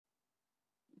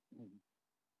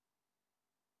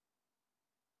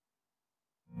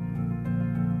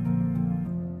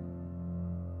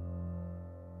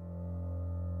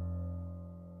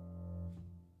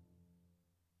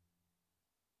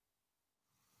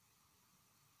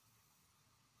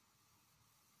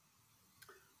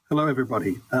Hello,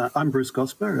 everybody. I'm Bruce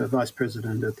Gosper, a Vice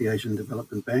President at the Asian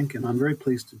Development Bank, and I'm very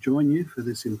pleased to join you for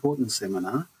this important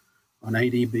seminar on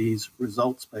ADB's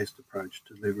results-based approach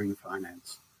to delivering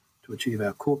finance to achieve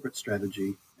our corporate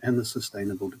strategy and the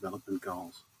Sustainable Development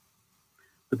Goals.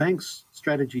 The bank's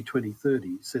Strategy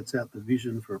 2030 sets out the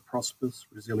vision for a prosperous,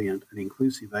 resilient and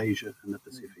inclusive Asia and the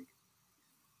Pacific.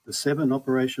 The 7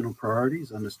 operational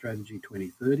priorities under Strategy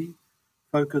 2030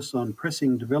 focus on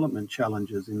pressing development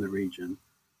challenges in the region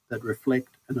that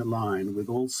reflect and align with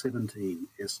all 17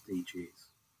 SDGs.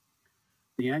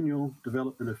 The annual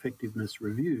Development Effectiveness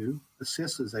Review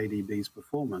assesses ADB's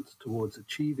performance towards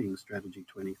achieving Strategy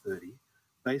 2030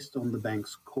 based on the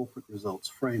bank's Corporate Results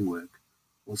Framework,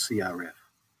 or CRF.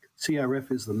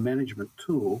 CRF is the management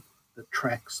tool that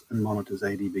tracks and monitors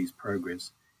ADB's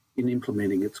progress in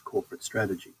implementing its corporate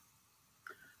strategy.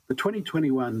 The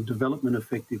 2021 Development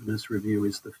Effectiveness Review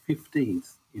is the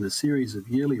 15th in a series of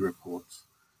yearly reports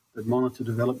that monitor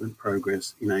development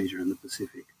progress in Asia and the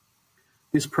Pacific.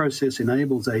 This process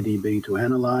enables ADB to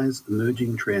analyse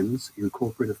emerging trends in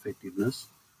corporate effectiveness,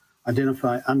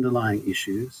 identify underlying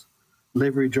issues,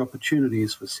 leverage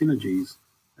opportunities for synergies,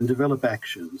 and develop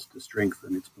actions to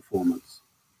strengthen its performance.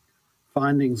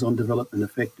 Findings on development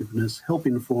effectiveness help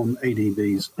inform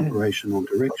ADB's operational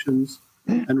directions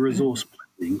and resource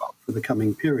planning for the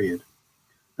coming period,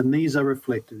 and these are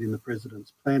reflected in the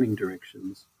President's planning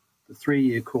directions, the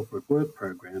 3-year corporate work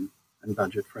program and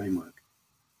budget framework.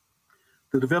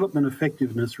 The Development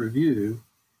Effectiveness Review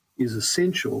is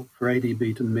essential for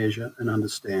ADB to measure and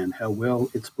understand how well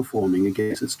it's performing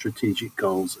against its strategic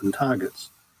goals and targets,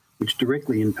 which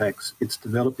directly impacts its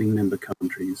developing member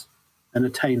countries and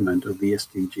attainment of the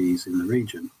SDGs in the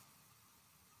region.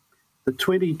 The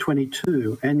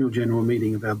 2022 Annual General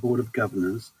Meeting of our Board of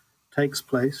Governors takes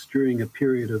place during a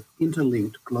period of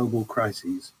interlinked global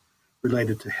crises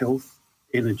related to health,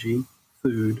 energy,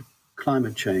 food,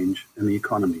 climate change, and the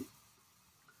economy.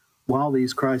 While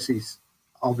these crises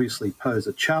obviously pose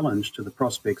a challenge to the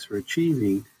prospects for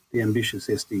achieving the ambitious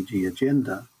SDG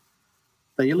agenda,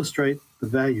 they illustrate the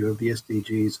value of the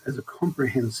SDGs as a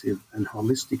comprehensive and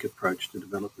holistic approach to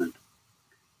development.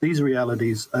 These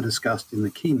realities are discussed in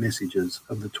the key messages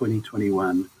of the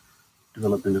 2021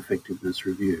 Development Effectiveness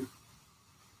Review.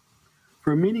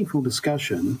 For a meaningful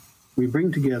discussion, we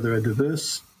bring together a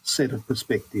diverse set of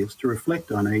perspectives to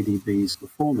reflect on ADB's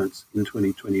performance in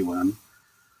 2021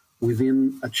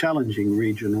 within a challenging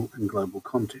regional and global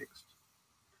context.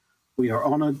 We are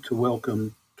honoured to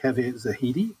welcome Kaveh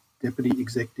Zahidi, Deputy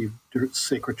Executive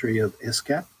Secretary of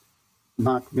ESCAP,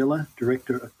 Mark Miller,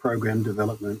 Director of Program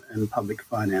Development and Public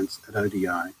Finance at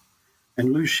ODI,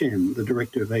 and Lu Shen, the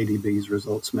Director of ADB's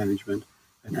Results Management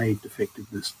and Aid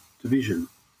Effectiveness Division,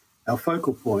 our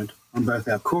focal point on both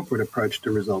our corporate approach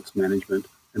to results management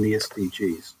and the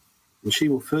SDGs, and she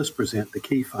will first present the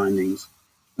key findings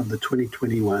of the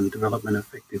 2021 Development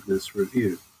Effectiveness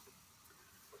Review.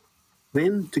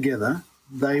 Then, together,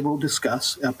 our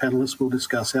panellists will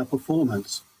discuss our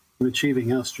performance in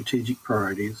achieving our strategic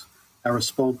priorities, our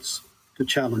response to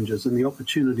challenges, and the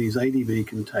opportunities ADB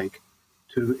can take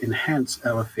to enhance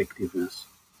our effectiveness.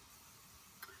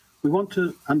 We want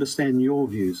to understand your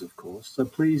views, of course, so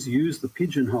please use the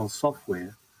Pigeonhole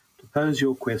software to pose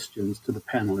your questions to the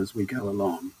panel as we go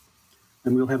along,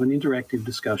 and we'll have an interactive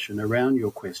discussion around your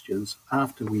questions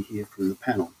after we hear from the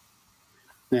panel.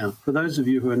 Now, for those of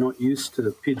you who are not used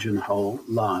to Pigeonhole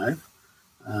Live,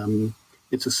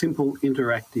 it's a simple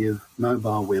interactive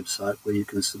mobile website where you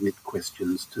can submit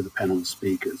questions to the panel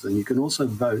speakers, and you can also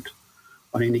vote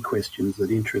on any questions that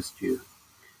interest you.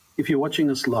 If you're watching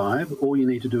us live, all you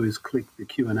need to do is click the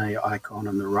Q&A icon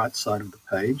on the right side of the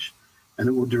page, and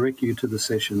it will direct you to the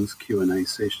session's Q&A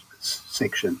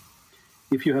section.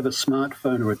 If you have a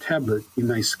smartphone or a tablet, you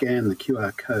may scan the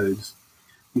QR codes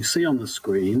you see on the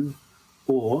screen,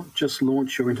 or just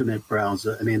launch your internet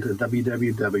browser and enter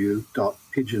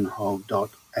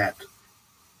www.pigeonhole.at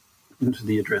into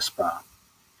the address bar.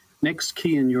 Next,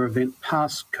 key in your event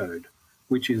passcode,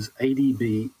 which is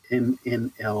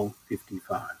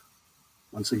ADBMNL55.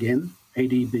 Once again,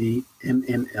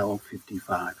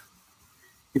 ADBMNL55.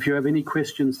 If you have any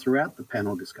questions throughout the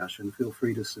panel discussion, feel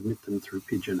free to submit them through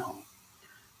Pigeonhole.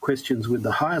 Questions with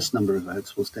the highest number of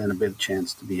votes will stand a better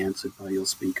chance to be answered by your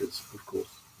speakers, of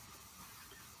course.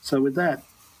 So with that,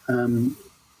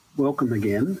 welcome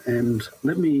again, and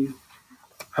let me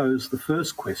pose the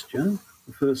first question,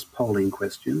 the first polling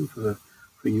question for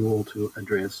you all to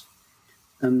address.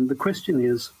 And the question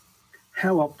is,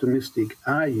 how optimistic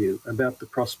are you about the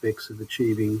prospects of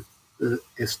achieving the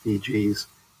SDGs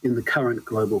in the current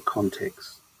global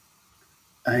context?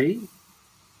 A,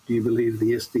 do you believe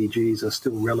the SDGs are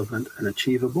still relevant and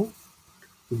achievable?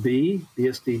 B, the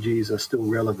SDGs are still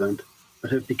relevant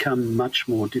but have become much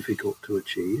more difficult to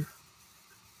achieve?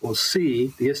 Or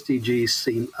C, the SDGs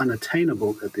seem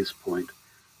unattainable at this point,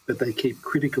 but they keep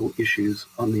critical issues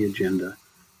on the agenda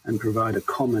and provide a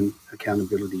common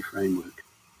accountability framework.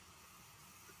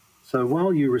 So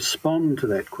while you respond to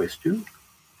that question,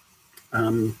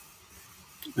 and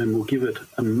we'll give it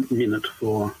a minute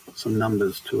for some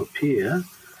numbers to appear,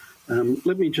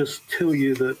 let me just tell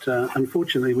you that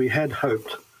unfortunately we had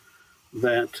hoped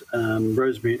that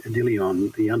Rosemary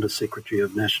Adilion, the Undersecretary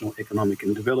of National Economic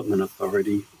and Development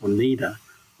Authority, or NEDA,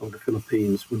 of the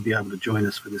Philippines, would be able to join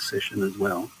us for this session as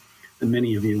well. And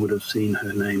many of you would have seen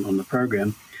her name on the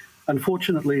program.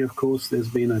 Unfortunately, of course, there's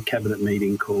been a cabinet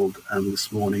meeting called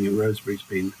this morning, and Rosemary's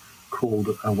been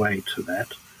called away to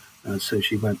that, so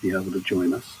she won't be able to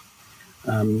join us.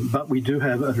 But we do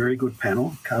have a very good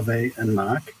panel. Kaveh and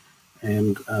Mark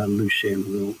and Lucien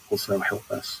will also help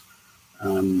us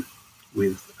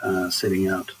with setting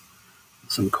out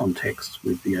some context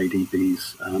with the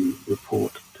ADB's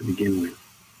report to begin with.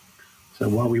 So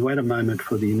while we wait a moment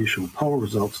for the initial poll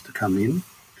results to come in,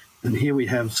 and here we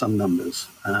have some numbers.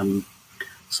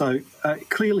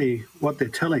 Clearly what they're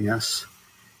telling us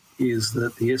is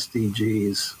that the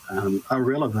SDGs are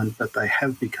relevant, but they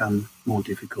have become more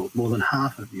difficult. More than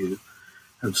half of you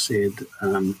have said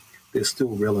they're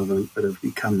still relevant, but have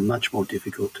become much more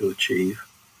difficult to achieve.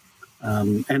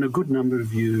 And a good number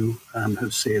of you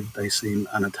have said they seem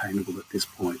unattainable at this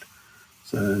point.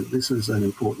 So this is an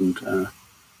important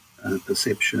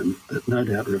perception that no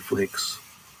doubt reflects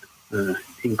the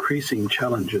increasing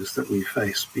challenges that we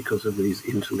face because of these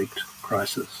interlinked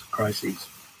crises.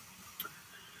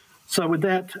 So with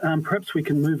that, perhaps we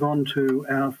can move on to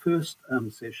our first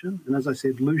session. And as I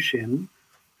said, Lucien,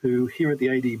 who here at the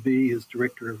ADB is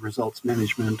Director of Results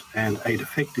Management and Aid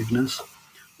Effectiveness,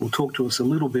 will talk to us a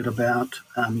little bit about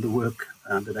the work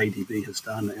that ADB has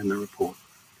done and the report.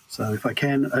 So if I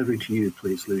can, over to you,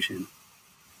 please, Lucien.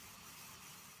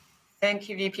 Thank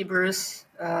you, VP Bruce,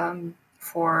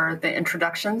 for the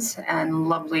introductions, and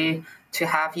lovely to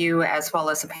have you as well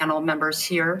as the panel members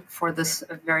here for this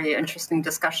very interesting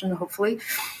discussion, hopefully.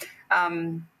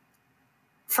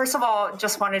 First of all,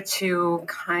 just wanted to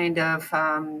kind of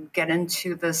get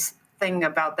into this thing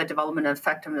about the Development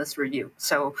Effectiveness Review.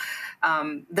 So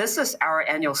this is our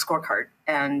annual scorecard,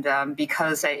 and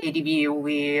because at ADB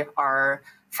we are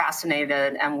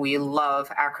fascinated and we love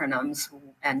acronyms,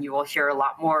 and you will hear a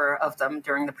lot more of them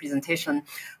during the presentation,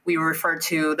 we refer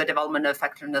to the Development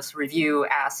Effectiveness Review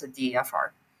as a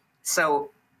DEFR.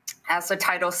 So as the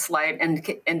title slide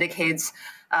indicates,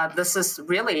 this is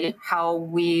really how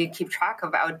we keep track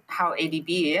of how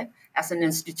ADB as an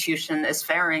institution is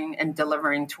faring and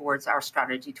delivering towards our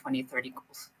Strategy 2030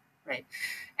 goals, right?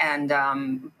 And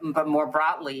but more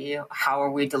broadly, how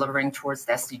are we delivering towards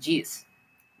the SDGs?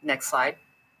 Next slide.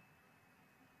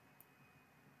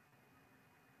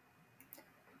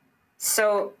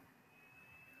 So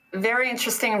very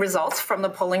interesting results from the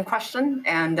polling question,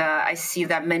 and I see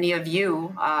that many of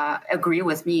you agree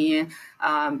with me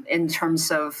in terms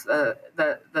of the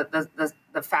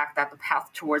fact that the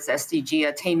path towards SDG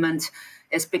attainment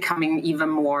is becoming even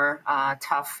more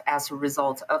tough as a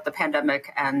result of the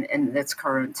pandemic and in its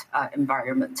current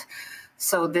environment.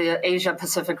 So the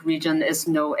Asia-Pacific region is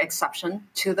no exception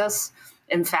to this.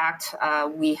 In fact,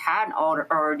 we had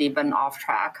already been off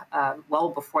track well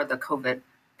before the COVID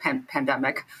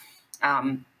pandemic,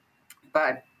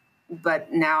 but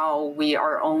now we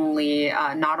are only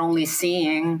not only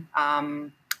seeing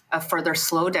a further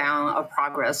slowdown of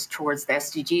progress towards the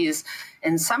SDGs.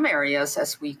 In some areas,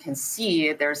 as we can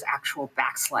see, there's actual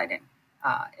backsliding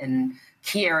in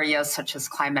key areas such as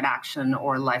climate action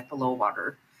or life below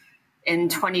water. In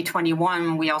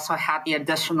 2021, we also had the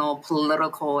additional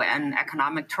political and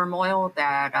economic turmoil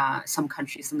that some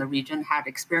countries in the region had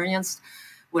experienced,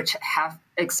 which have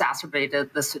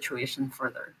exacerbated the situation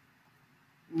further.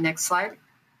 Next slide.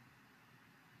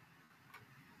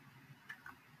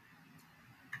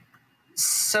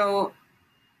 So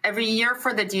every year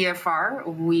for the DFR,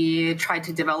 we try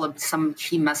to develop some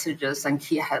key messages and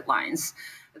key headlines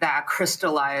that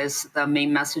crystallize the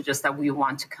main messages that we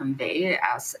want to convey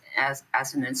as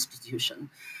an institution.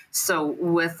 So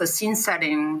with the scene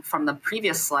setting from the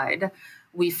previous slide,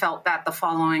 we felt that the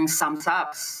following sums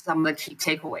up some of the key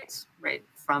takeaways, right,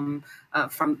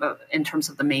 in terms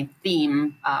of the main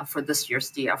theme for this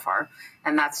year's DFR,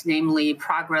 and that's namely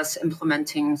progress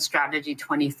implementing Strategy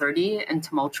 2030 in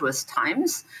tumultuous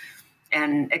times,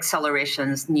 and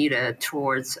accelerations needed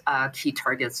towards key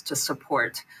targets to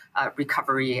support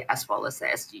recovery as well as the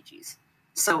SDGs.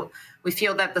 So we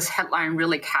feel that this headline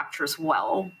really captures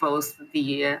well both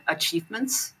the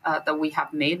achievements that we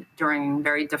have made during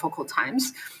very difficult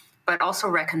times, but also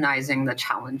recognizing the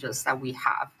challenges that we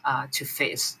have to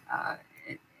face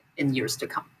in years to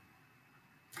come.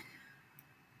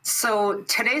 So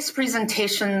today's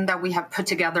presentation that we have put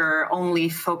together only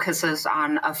focuses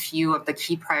on a few of the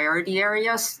key priority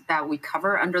areas that we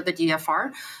cover under the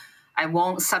DFR. I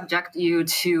won't subject you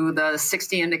to the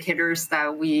 60 indicators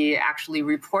that we actually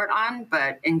report on,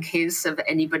 but in case of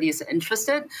anybody is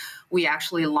interested, we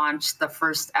actually launched the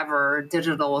first ever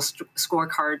digital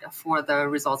scorecard for the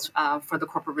results for the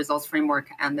corporate results framework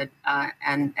and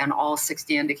all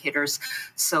 60 indicators.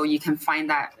 So you can find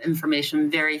that information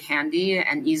very handy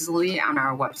and easily on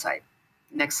our website.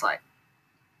 Next slide.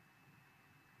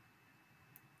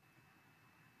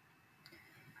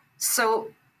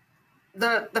 So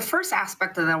the first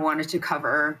aspect that I wanted to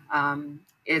cover,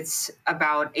 it's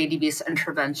about ADB's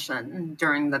intervention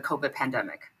during the COVID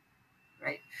pandemic,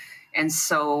 right? And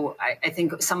so I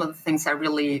think some of the things that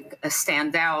really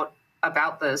stand out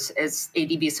about this is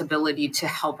ADB's ability to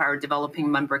help our developing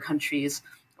member countries,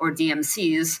 or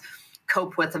DMCs,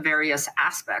 cope with the various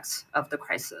aspects of the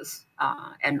crisis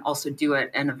and also do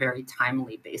it in a very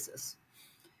timely basis.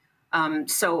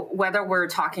 So whether we're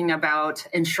talking about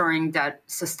ensuring that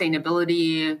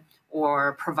sustainability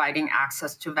or providing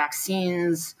access to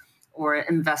vaccines or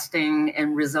investing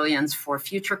in resilience for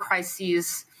future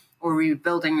crises or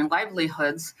rebuilding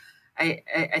livelihoods,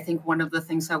 I think one of the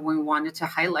things that we wanted to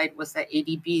highlight was that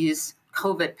ADB's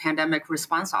COVID pandemic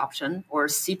response option, or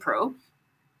CPRO,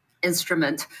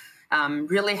 instrument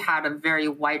really had a very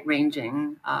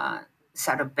wide-ranging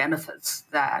set of benefits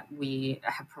that we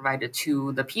have provided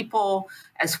to the people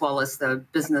as well as the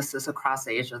businesses across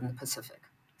Asia and the Pacific.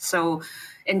 So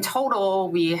in total,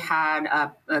 we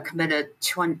had committed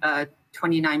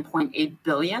 29.8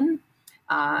 billion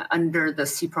under the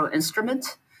CPRO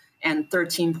instrument, and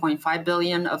 13.5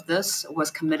 billion of this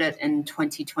was committed in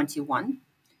 2021.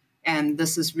 And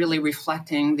this is really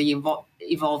reflecting the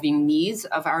evolving needs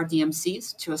of our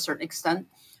DMCs to a certain extent,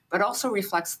 but also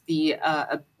reflects the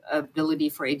ability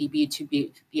for ADB to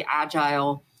be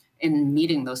agile in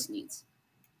meeting those needs.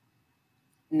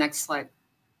 Next slide.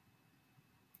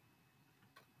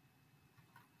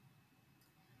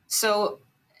 So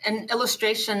an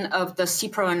illustration of the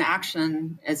CPRO in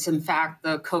action is in fact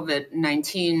the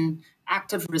COVID-19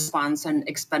 Active Response and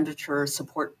Expenditure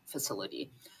Support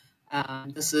Facility.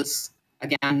 This is,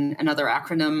 again, another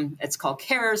acronym. It's called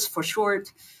CARES for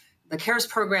short, the CARES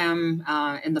program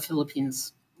in the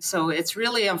Philippines. So it's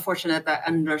really unfortunate that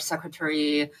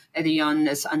Undersecretary Edion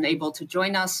is unable to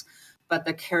join us, but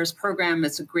the CARES program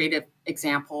is a great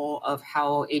example of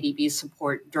how ADB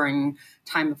support during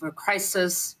time of a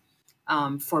crisis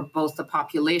for both the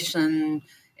population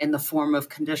in the form of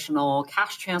conditional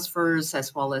cash transfers,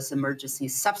 as well as emergency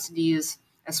subsidies,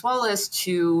 as well as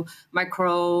to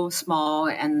micro, small,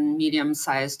 and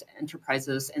medium-sized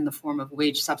enterprises in the form of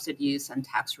wage subsidies and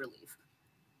tax relief.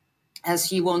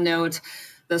 As you will note,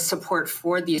 the support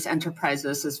for these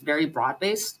enterprises is very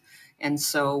broad-based, and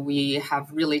so we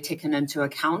have really taken into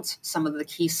account some of the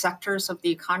key sectors of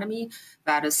the economy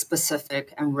that is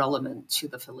specific and relevant to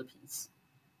the Philippines.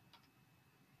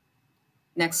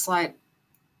 Next slide.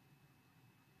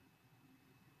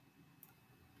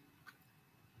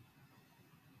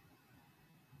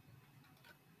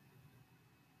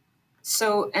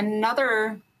 So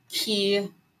another key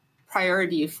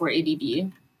priority for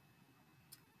ADB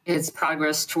is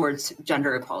progress towards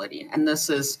gender equality. And this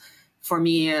is, for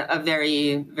me, a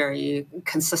very, very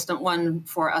consistent one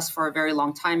for us for a very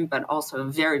long time, but also a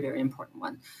very, very important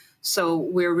one. So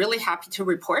we're really happy to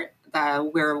report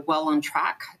that we're well on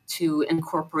track to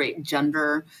incorporate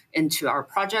gender into our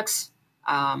projects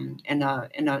in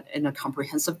a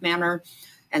comprehensive manner.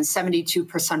 And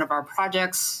 72% of our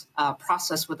projects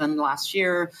processed within the last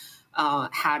year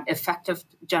had effective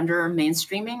gender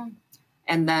mainstreaming.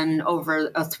 And then over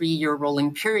a 3-year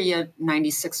rolling period,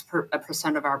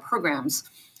 96% of our programs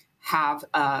have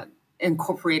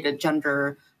incorporated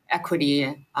gender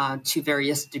equity to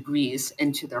various degrees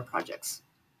into their projects.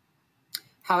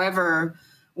 However,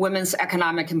 women's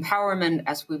economic empowerment,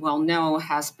 as we well know,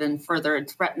 has been further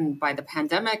threatened by the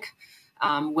pandemic,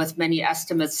 with many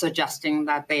estimates suggesting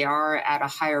that they are at a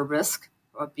higher risk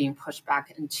of being pushed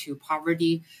back into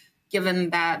poverty given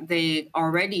that they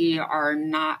already are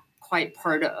not quite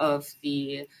part of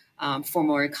the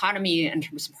formal economy in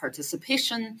terms of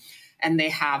participation, and they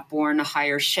have borne a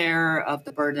higher share of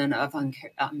the burden of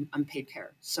unpaid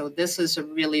care. So this is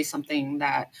really something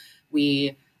that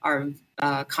we are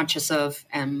conscious of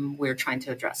and we're trying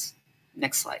to address.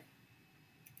 Next slide.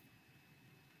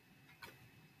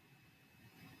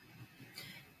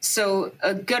 So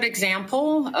a good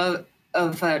example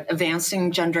of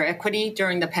advancing gender equity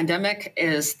during the pandemic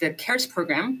is the CARES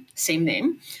program, same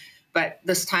name, but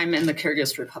this time in the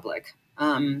Kyrgyz Republic.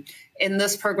 In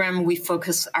this program, we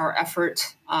focus our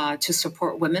effort to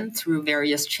support women through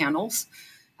various channels,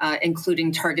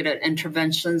 including targeted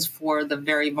interventions for the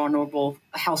very vulnerable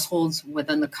households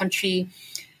within the country,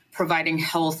 providing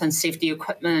health and safety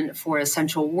equipment for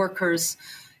essential workers,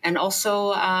 and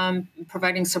also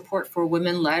providing support for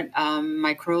women-led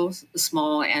micro,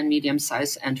 small, and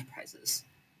medium-sized enterprises.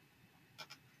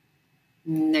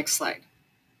 Next slide.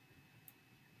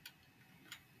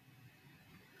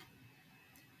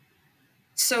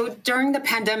 So during the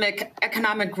pandemic,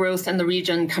 economic growth in the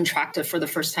region contracted for the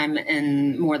first time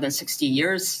in more than 60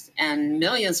 years, and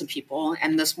millions of people.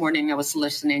 And this morning I was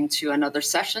listening to another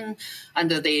session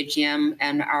under the AGM,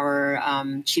 and our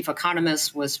chief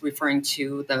economist was referring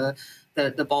to the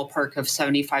ballpark of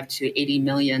 75 to 80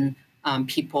 million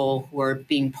people who are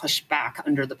being pushed back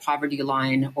under the poverty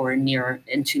line or near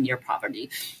poverty.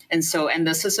 And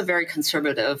this is a very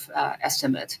conservative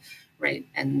estimate. Right,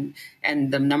 and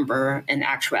the number in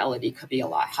actuality could be a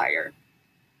lot higher.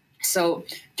 So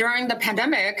during the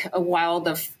pandemic, while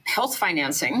the health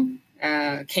financing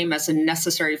came as a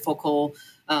necessary focal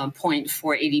point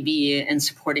for ADB in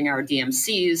supporting our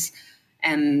DMCs,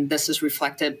 and this is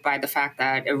reflected by the fact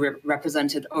that it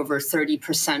represented over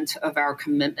 30% of our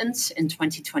commitments in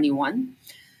 2021,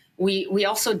 we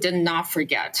also did not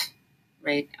forget,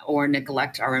 right, or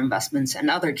neglect our investments in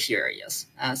other key areas,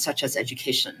 such as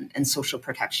education and social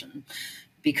protection,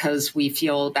 because we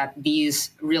feel that these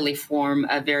really form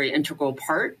a very integral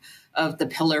part of the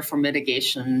pillar for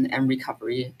mitigation and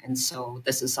recovery. And so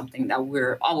this is something that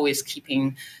we're always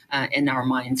keeping in our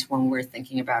minds when we're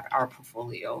thinking about our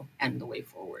portfolio and the way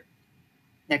forward.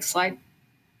 Next slide.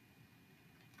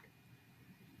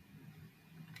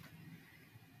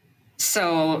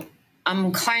 So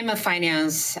climate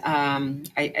finance,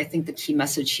 I think the key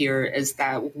message here is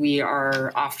that we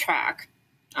are off track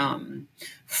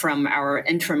from our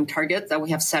interim target that we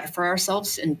have set for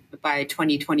ourselves by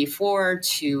 2024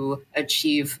 to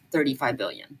achieve 35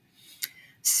 billion.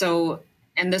 So,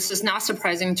 and this is not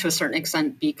surprising to a certain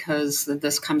extent because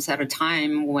this comes at a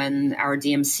time when our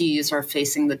DMCs are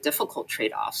facing the difficult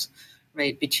trade-offs,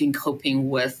 right, between coping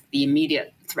with the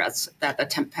immediate threats that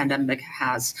the pandemic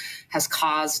has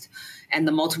caused and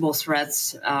the multiple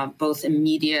threats, both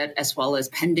immediate as well as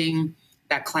pending,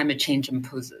 that climate change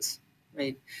imposes,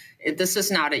 right? This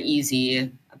is not an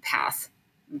easy path,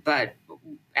 but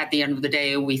at the end of the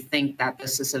day, we think that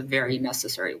this is a very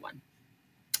necessary one.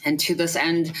 And to this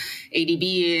end,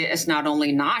 ADB is not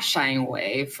only not shying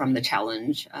away from the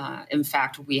challenge, in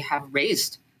fact, we have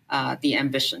raised the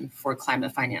ambition for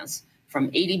climate finance from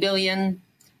 80 billion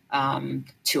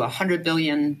to 100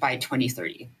 billion by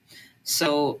 2030.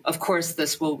 So, of course,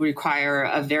 this will require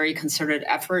a very concerted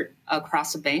effort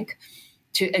across the bank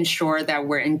to ensure that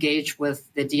we're engaged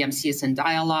with the DMCs in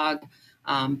dialogue,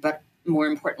 but more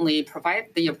importantly, provide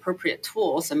the appropriate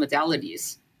tools and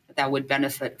modalities that would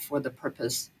benefit for the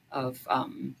purpose of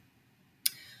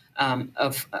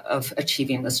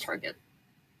achieving this target.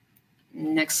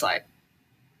 Next slide.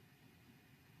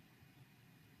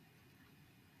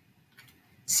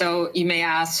 So you may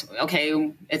ask,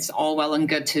 okay, it's all well and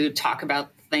good to talk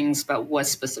about things, but what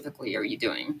specifically are you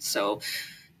doing? So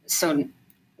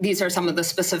these are some of the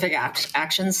specific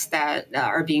actions that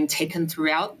are being taken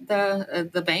throughout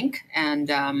the bank, and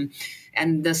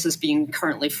this is being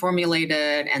currently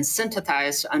formulated and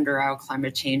synthesized under our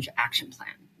climate change action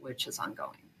plan, which is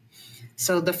ongoing.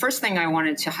 So the first thing I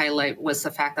wanted to highlight was the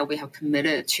fact that we have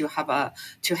committed to have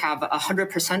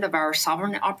 100% of our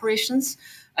sovereign operations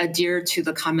adhere to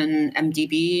the common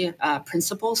MDB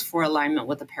principles for alignment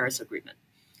with the Paris Agreement,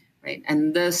 right?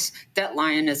 And this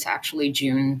deadline is actually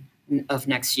June of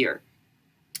next year.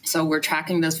 So we're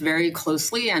tracking this very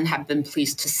closely and have been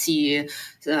pleased to see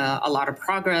a lot of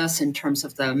progress in terms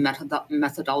of the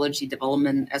methodology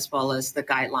development as well as the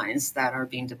guidelines that are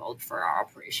being developed for our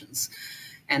operations.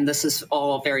 And this is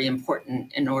all very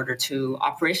important in order to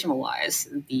operationalize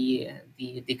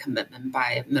the commitment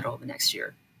by middle of next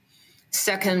year.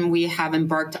 Second, we have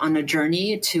embarked on a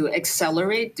journey to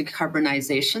accelerate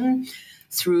decarbonization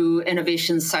through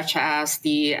innovations such as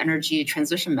the energy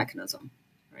transition mechanism,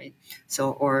 right?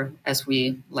 So, or as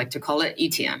we like to call it,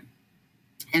 ETM.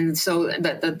 And so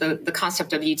the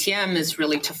concept of ETM is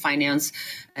really to finance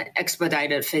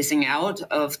expedited phasing out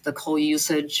of the coal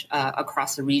usage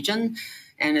across the region.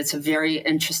 And it's a very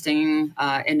interesting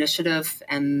initiative.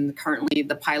 And currently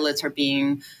the pilots are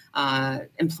being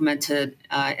implemented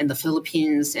in the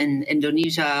Philippines, in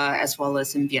Indonesia, as well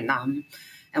as in Vietnam.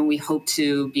 And we hope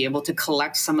to be able to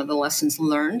collect some of the lessons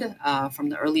learned from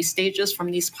the early stages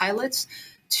from these pilots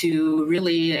to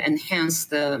really enhance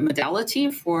the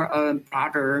modality for a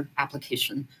broader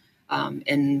application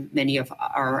in many of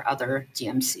our other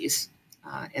DMCs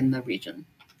in the region.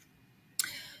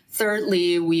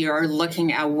 Thirdly, we are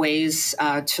looking at ways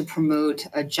to promote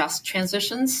just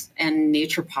transitions and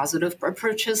nature-positive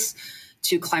approaches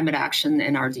to climate action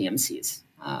in our DMCs.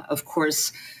 Of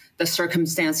course, the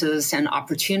circumstances and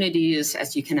opportunities,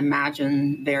 as you can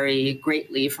imagine, vary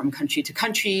greatly from country to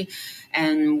country,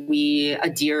 and we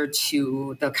adhere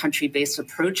to the country-based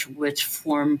approach, which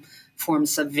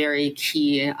forms a very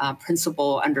key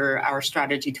principle under our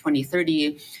Strategy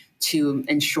 2030 to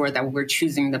ensure that we're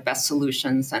choosing the best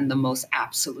solutions and the most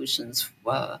apt solutions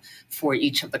for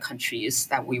each of the countries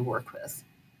that we work with.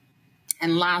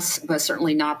 And last, but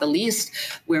certainly not the least,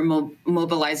 we're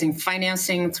mobilizing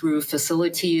financing through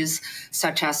facilities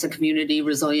such as the Community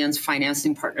Resilience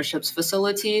Financing Partnerships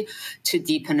Facility to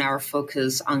deepen our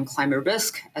focus on climate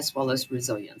risk as well as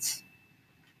resilience.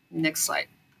 Next slide.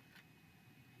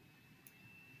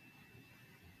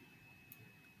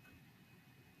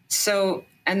 So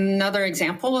another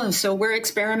example, so we're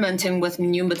experimenting with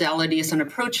new modalities and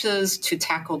approaches to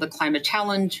tackle the climate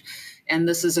challenge. And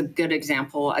this is a good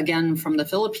example, again, from the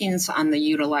Philippines on the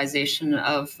utilization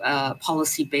of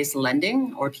policy-based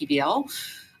lending, or PBL,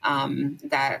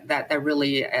 that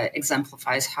really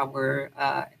exemplifies how we're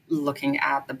looking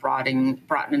at the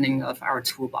broadening of our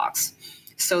toolbox.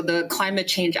 So the Climate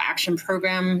Change Action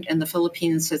Program in the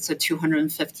Philippines, it's a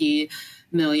 $250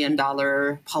 million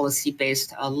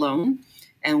policy-based loan.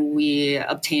 And we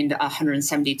obtained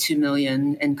 $172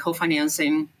 million in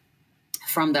co-financing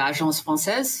from the Agence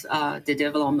Française de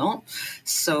Développement.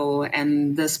 So,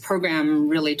 and this program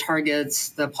really targets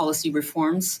the policy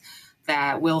reforms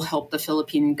that will help the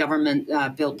Philippine government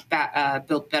build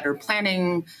better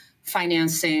planning,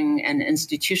 financing, and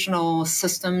institutional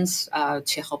systems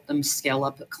to help them scale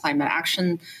up climate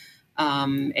action.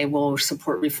 It will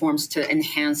support reforms to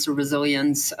enhance the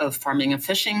resilience of farming and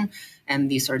fishing. And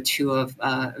these are two of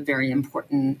very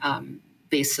important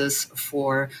basis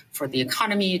for the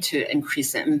economy to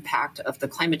increase the impact of the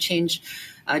climate change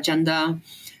agenda.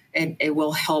 It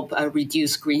will help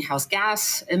reduce greenhouse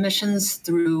gas emissions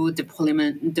through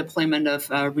deployment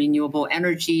of renewable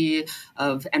energy,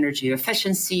 of energy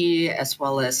efficiency, as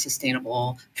well as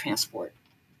sustainable transport.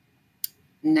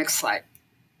 Next slide.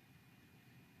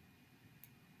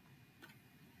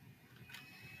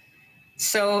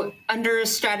 So under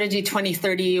Strategy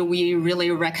 2030, we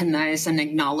really recognize and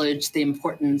acknowledge the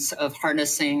importance of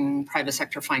harnessing private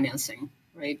sector financing,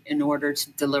 right, in order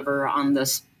to deliver on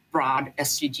this broad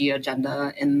SDG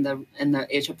agenda in the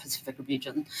Asia-Pacific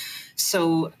region.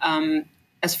 So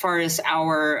as far as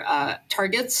our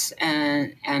targets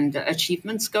and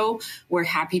achievements go, we're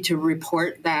happy to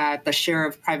report that the share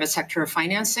of private sector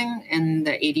financing in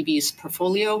the ADB's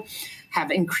portfolio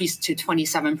have increased to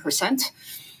 27%.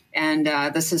 And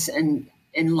this is in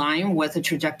line with a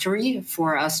trajectory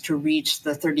for us to reach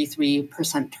the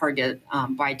 33% target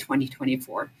by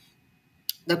 2024.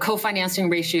 The co-financing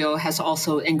ratio has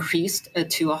also increased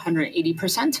to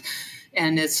 180%,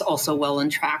 and it's also well on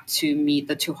track to meet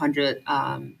the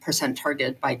 200%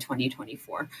 target by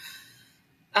 2024.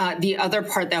 The other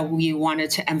part that we wanted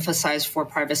to emphasize for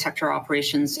private sector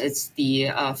operations is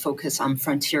the focus on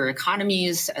frontier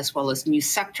economies as well as new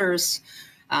sectors.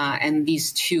 And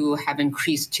these two have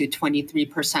increased to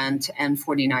 23% and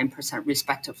 49%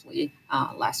 respectively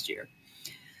last year.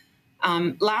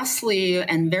 Lastly,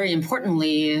 and very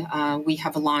importantly, we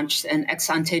have launched an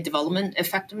ex-ante development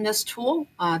effectiveness tool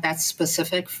that's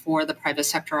specific for the private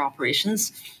sector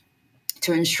operations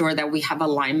to ensure that we have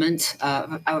alignment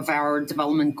of our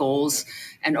development goals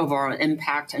and overall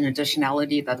impact and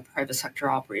additionality that the private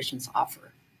sector operations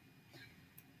offer.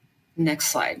 Next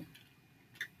slide.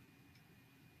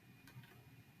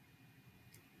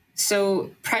 So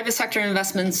private sector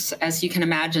investments, as you can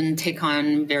imagine, take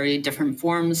on very different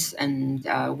forms. And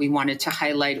we wanted to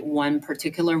highlight one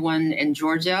particular one in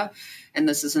Georgia. And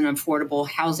this is an affordable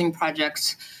housing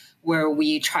project where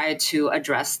we try to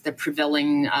address the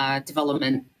prevailing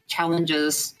development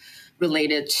challenges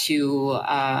related to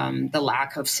the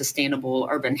lack of sustainable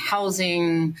urban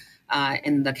housing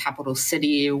in the capital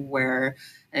city, where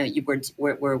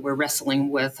we're wrestling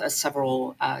with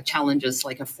several challenges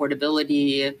like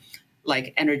affordability,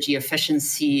 like energy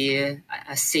efficiency,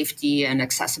 safety, and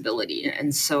accessibility.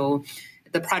 And so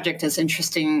the project is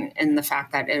interesting in the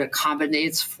fact that it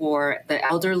accommodates for the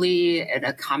elderly, it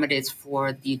accommodates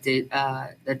for the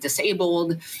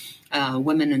disabled,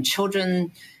 women and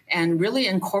children, and really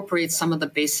incorporates some of the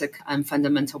basic and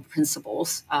fundamental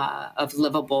principles of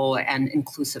livable and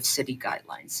inclusive city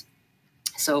guidelines.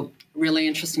 So really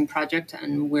interesting project,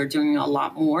 and we're doing a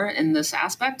lot more in this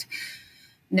aspect.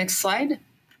 Next slide.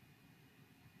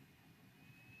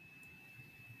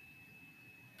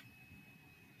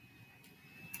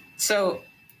 So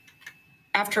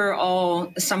after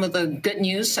all, some of the good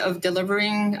news of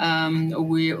delivering,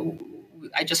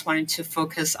 I just wanted to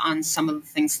focus on some of the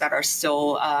things that are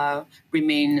still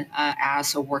remain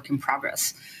as a work in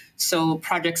progress. So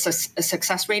project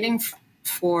success rating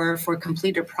for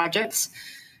completed projects.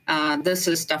 This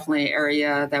is definitely an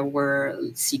area that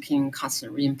we're seeking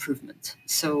constant improvement.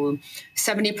 So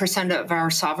 70% of our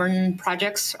sovereign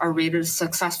projects are rated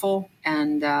successful,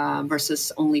 and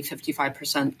versus only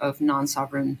 55% of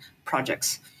non-sovereign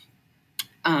projects.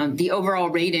 The overall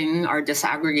rating are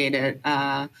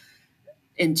disaggregated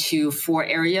into 4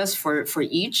 areas for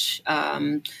each.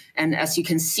 And as you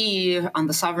can see on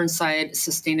the sovereign side,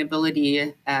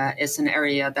 sustainability is an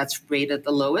area that's rated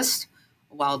the lowest,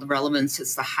 while the relevance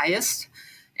is the highest,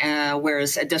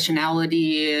 whereas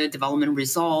additionality, development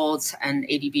results, and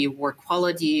ADB work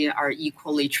quality are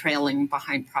equally trailing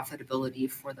behind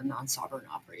profitability for the non-sovereign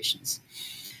operations.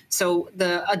 So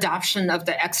the adoption of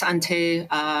the ex-ante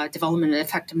development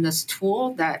effectiveness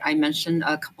tool that I mentioned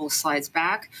a couple of slides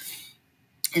back,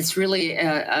 it's really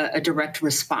a direct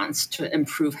response to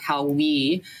improve how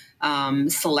we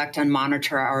select and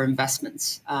monitor our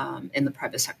investments in the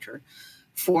private sector.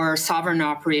 For sovereign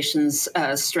operations,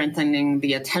 strengthening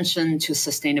the attention to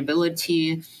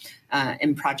sustainability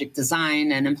in project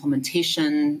design and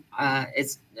implementation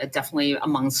is definitely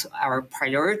amongst our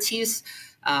priorities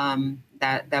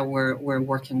that we're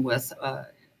working with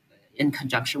in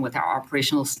conjunction with our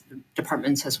operational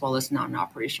departments as well as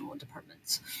non-operational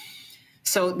departments.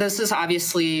 So this is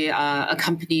obviously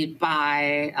accompanied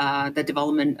by the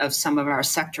development of some of our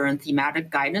sector and thematic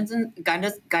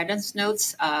guidance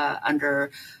notes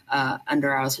under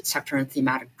our sector and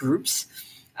thematic groups,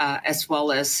 as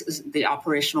well as the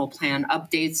operational plan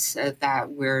updates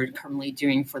that we're currently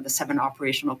doing for the 7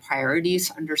 operational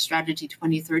priorities under Strategy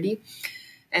 2030.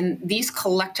 And these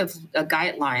collective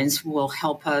guidelines will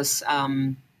help us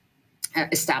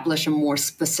establish a more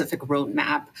specific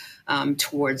roadmap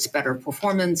towards better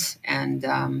performance and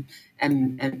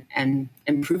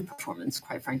improved performance,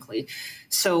 quite frankly.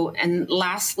 So, and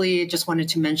lastly, just wanted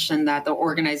to mention that the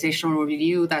organizational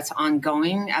review that's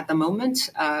ongoing at the moment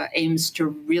aims to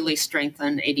really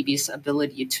strengthen ADB's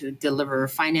ability to deliver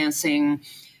financing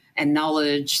and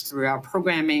knowledge through our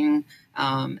programming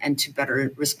and to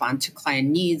better respond to client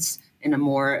needs in a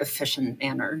more efficient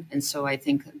manner. And so I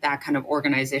think that kind of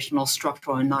organizational,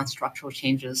 structural, and non-structural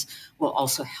changes will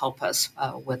also help us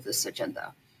with this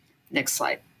agenda. Next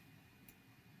slide.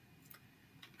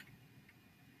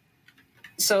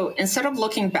 So instead of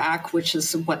looking back, which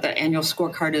is what the annual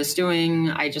scorecard is doing,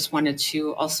 I just wanted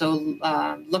to also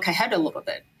look ahead a little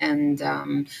bit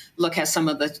and look at some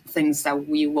of the things that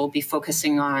we will be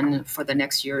focusing on for the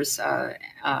next year's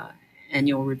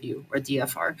annual review, or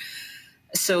DFR.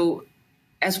 So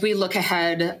as we look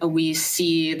ahead, we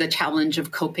see the challenge of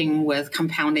coping with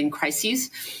compounding crises.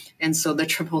 And so the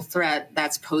triple threat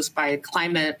that's posed by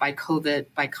climate, by COVID,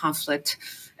 by conflict,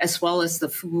 as well as the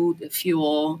food,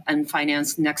 fuel, and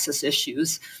finance nexus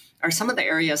issues are some of the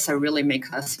areas that really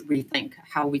make us rethink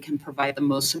how we can provide the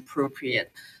most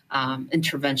appropriate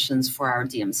interventions for our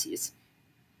DMCs.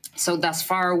 So thus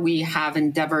far, we have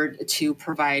endeavored to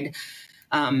provide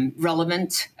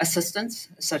relevant assistance,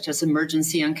 such as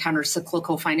emergency and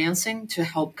counter-cyclical financing, to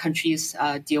help countries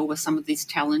deal with some of these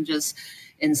challenges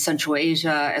in Central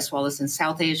Asia as well as in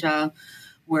South Asia.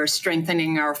 We're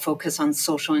strengthening our focus on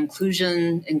social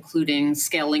inclusion, including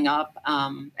scaling up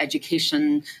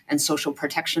education and social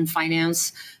protection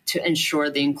finance to ensure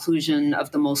the inclusion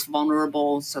of the most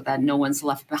vulnerable so that no one's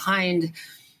left behind.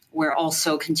 We're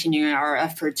also continuing our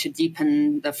effort to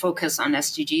deepen the focus on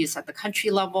SDGs at the country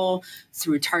level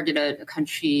through targeted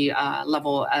country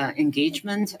level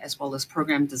engagement as well as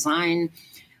program design.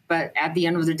 But at the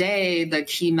end of the day, the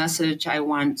key message I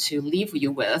want to leave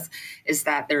you with is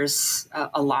that there's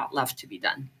a lot left to be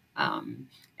done.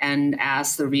 And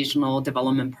as the regional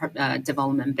development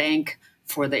bank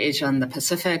for the Asia and the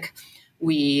Pacific,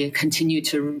 we continue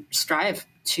to strive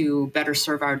to better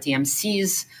serve our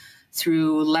DMCs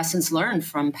through lessons learned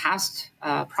from past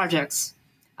projects,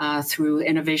 through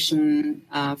innovation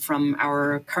from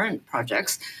our current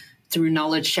projects, through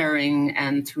knowledge sharing,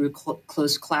 and through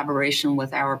close collaboration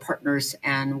with our partners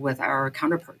and with our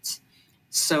counterparts.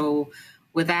 So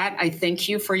with that, I thank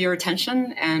you for your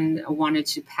attention and wanted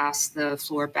to pass the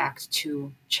floor back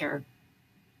to Chair.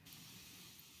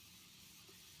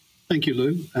 Thank you,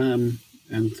 Lou,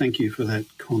 and thank you for that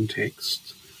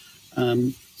context.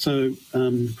 So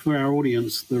for our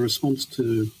audience, the response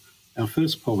to our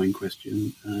first polling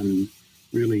question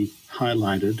really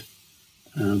highlighted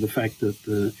the fact that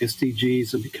the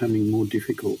SDGs are becoming more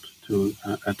difficult to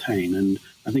attain. And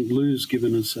I think Lou's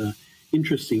given us an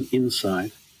interesting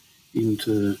insight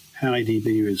into how ADB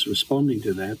is responding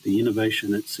to that, the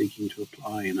innovation it's seeking to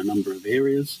apply in a number of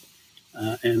areas,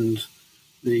 and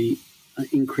the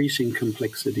increasing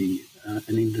complexity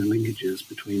and interlinkages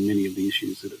between many of the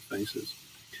issues that it faces.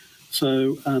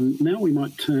 So now we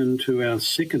might turn to our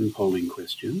second polling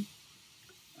question.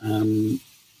 And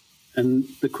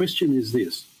the question is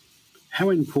this: how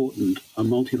important are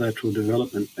multilateral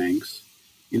development banks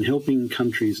in helping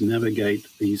countries navigate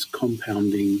these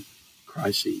compounding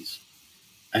crises?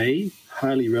 A,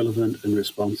 highly relevant and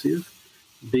responsive;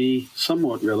 B,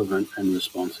 somewhat relevant and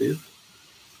responsive;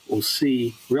 or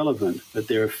C, relevant, but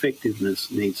their effectiveness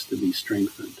needs to be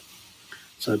strengthened.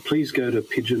 So please go to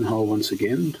Pigeonhole once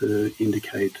again to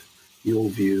indicate your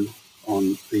view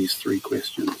on these three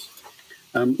questions.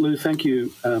 Lou, thank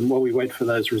you. While we wait for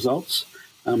those results,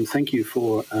 thank you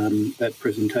for that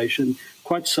presentation.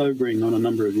 Quite sobering on a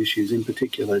number of issues, in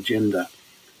particular gender.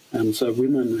 So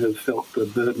women have felt the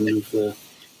burden of the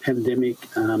pandemic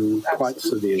quite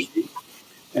severely.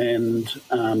 And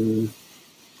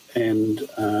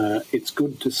it's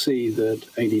good to see that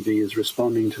ADB is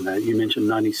responding to that. You mentioned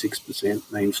 96%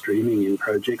 mainstreaming in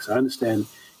projects. I understand,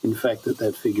 in fact,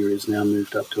 that figure is now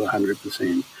moved up to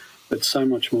 100%. But so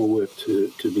much more work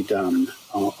to be done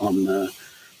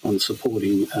on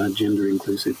supporting gender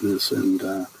inclusiveness and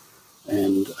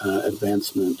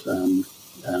advancement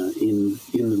in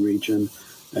the region.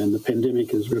 And the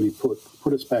pandemic has really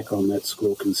put us back on that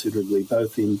score considerably,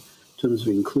 both in terms of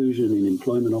inclusion in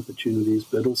employment opportunities,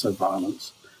 but also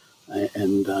violence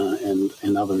and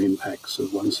other impacts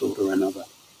of one sort or another.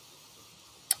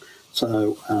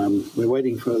 So we're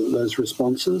waiting for those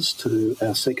responses to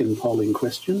our second polling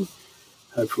question,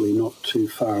 hopefully not too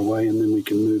far away, and then we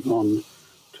can move on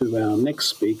to our next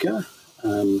speaker,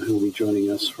 who will be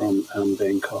joining us from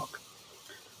Bangkok.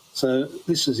 So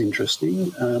this is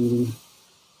interesting.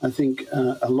 I think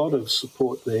a lot of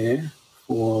support there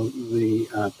for the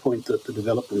point that the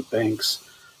development banks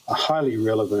are highly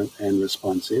relevant and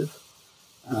responsive,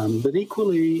 but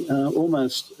equally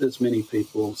almost as many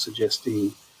people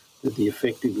suggesting that the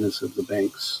effectiveness of the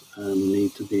banks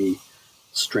need to be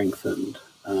strengthened.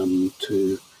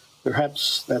 To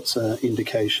perhaps that's an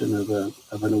indication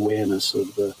of an awareness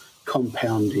of the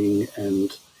compounding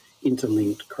and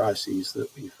interlinked crises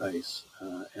that we face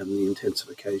and the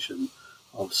intensification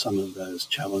of some of those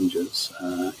challenges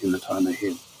in the time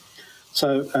ahead.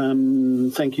 So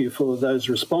thank you for those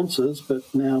responses, but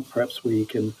now perhaps we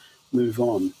can move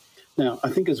on. Now, I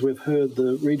think as we've heard,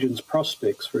 the region's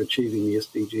prospects for achieving the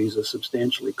SDGs are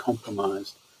substantially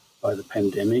compromised by the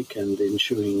pandemic and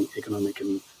ensuing economic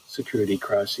and security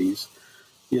crises.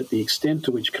 Yet the extent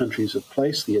to which countries have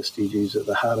placed the SDGs at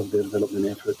the heart of their development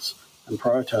efforts and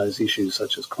prioritise issues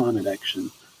such as climate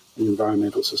action and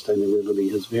environmental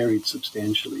sustainability has varied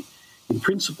substantially. In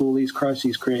principle, these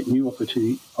crises create new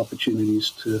opportunities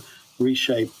to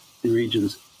reshape the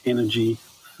region's energy,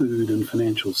 food and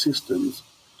financial systems.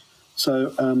 So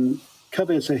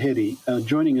Kaveh Zahedi,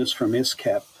 joining us from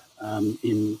SCAP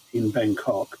in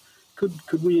Bangkok,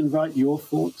 could we invite your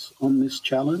thoughts on this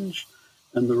challenge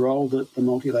and the role that the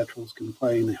multilaterals can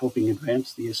play in helping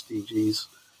advance the SDGs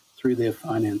through their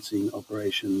financing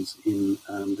operations in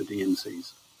the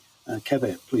DMCs?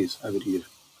 Kaveh, please, over to you.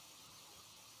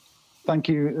 Thank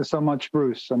you so much,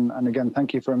 Bruce. And again,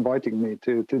 thank you for inviting me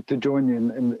to join you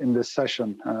in this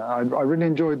session. I really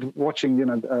enjoyed watching,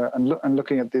 and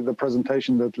looking at the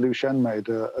presentation that Lu Shen made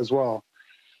as well.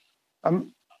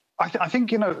 I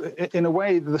think, in a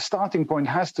way, the starting point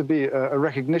has to be a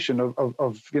recognition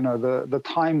of the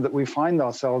time that we find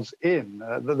ourselves in.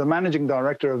 The managing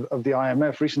director of the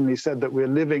IMF recently said that we're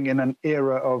living in an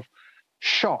era of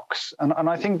shocks, and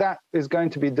I think that is going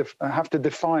to be have to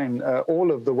define all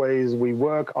of the ways we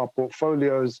work, our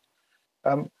portfolios.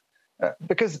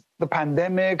 because the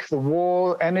pandemic, the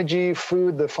war, energy,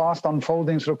 food, the fast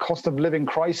unfolding sort of cost of living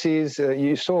crises,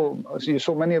 you saw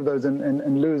many of those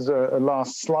in Lou's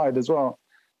last slide as well.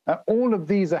 All of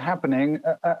these are happening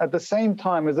at the same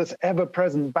time as this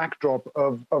ever-present backdrop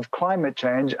of climate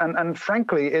change and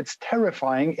frankly, its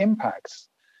terrifying impacts.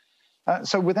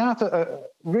 So without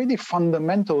really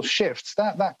fundamental shifts,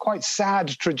 that quite sad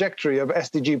trajectory of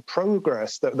SDG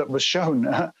progress that was shown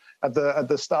at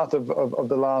the start of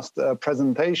the last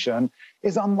presentation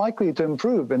is unlikely to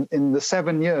improve in the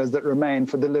 7 years that remain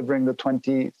for delivering the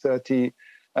 2030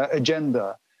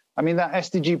 agenda. I mean, that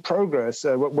SDG progress,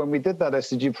 when we did that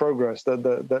SDG progress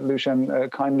that Lucien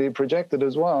kindly projected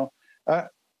as well,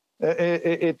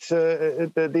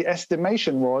 the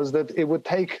estimation was that it would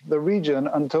take the region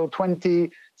until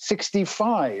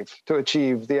 2065 to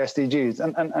achieve the SDGs.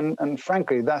 And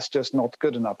frankly, that's just not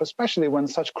good enough, especially when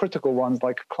such critical ones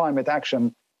like climate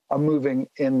action are moving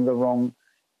in the wrong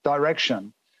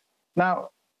direction.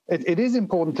 Now, it is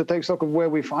important to take stock of where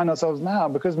we find ourselves now,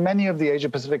 because many of the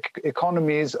Asia-Pacific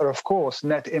economies are, of course,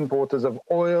 net importers of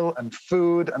oil and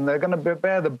food, and they're going to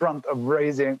bear the brunt of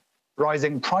rising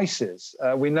prices.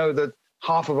 We know that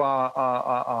half of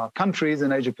our countries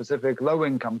in Asia-Pacific,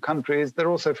 low-income countries, they're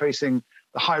also facing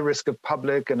the high risk of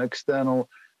public and external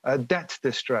debt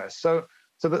distress. So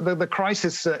the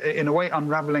crisis, in a way,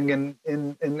 unraveling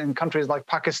in countries like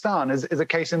Pakistan is a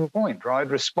case in point, right?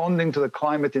 Responding to the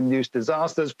climate-induced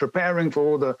disasters, preparing for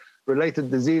all the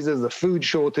related diseases, the food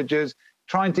shortages,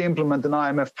 trying to implement an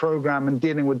IMF program and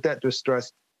dealing with debt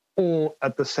distress all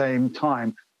at the same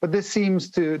time. But this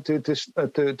seems to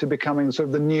becoming sort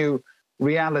of the new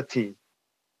reality.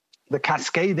 The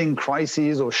cascading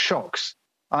crises or shocks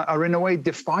are in a way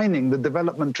defining the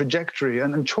development trajectory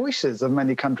and choices of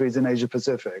many countries in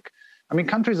Asia-Pacific. I mean,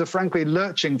 countries are frankly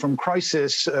lurching from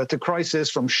crisis to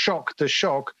crisis, from shock to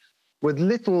shock, with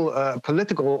little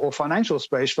political or financial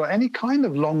space for any kind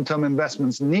of long-term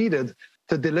investments needed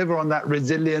to deliver on that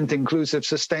resilient, inclusive,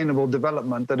 sustainable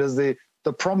development that is the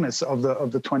promise of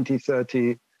the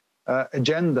 2030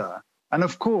 agenda. And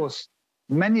of course,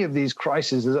 many of these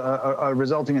crises are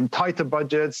resulting in tighter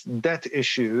budgets, debt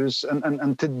issues,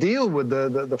 and to deal with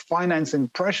the financing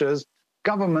pressures,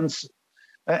 governments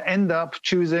end up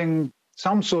choosing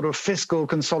some sort of fiscal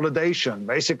consolidation,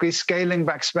 basically scaling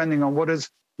back spending on what is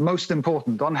most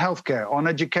important, on healthcare, on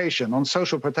education, on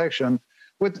social protection,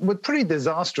 with pretty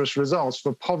disastrous results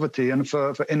for poverty and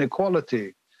for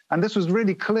inequality. And this was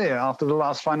really clear after the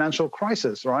last financial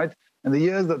crisis, right? In the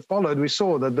years that followed, we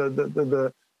saw that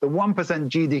the 1%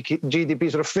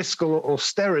 GDP sort of fiscal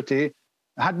austerity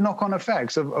had knock-on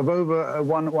effects of over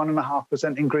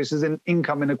 1.5% increases in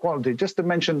income inequality, just to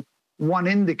mention one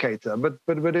indicator. But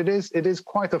it is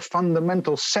quite a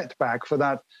fundamental setback for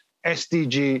that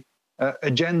SDG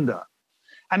agenda.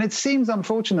 And it seems,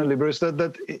 unfortunately, Bruce,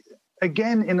 that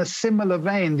again, in a similar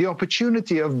vein, the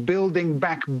opportunity of building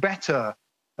back better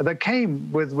that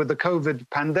came with the COVID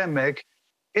pandemic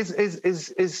is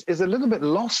a little bit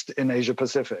lost in Asia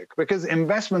Pacific, because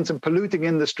investments in polluting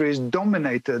industries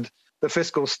dominated the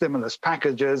fiscal stimulus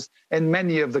packages in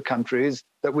many of the countries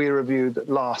that we reviewed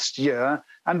last year,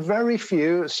 and very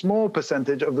few, small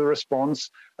percentage of the response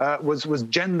was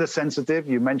gender sensitive.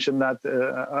 You mentioned that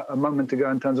a moment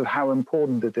ago in terms of how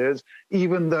important it is,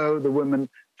 even though the women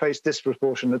face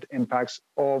disproportionate impacts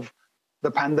of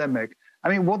the pandemic. I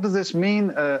mean, what does this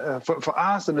mean for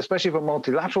us, and especially for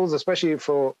multilaterals, especially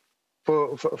for the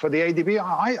ADB?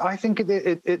 I think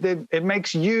it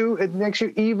makes you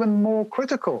even more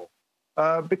critical,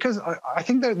 because I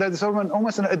think there's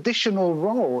almost an additional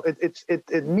role.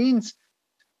 It means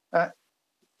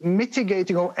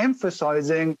mitigating or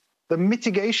emphasizing the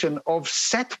mitigation of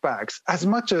setbacks as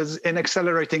much as in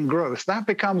accelerating growth. That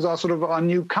becomes our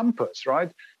new compass,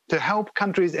 right? To help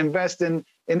countries invest in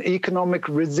economic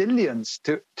resilience,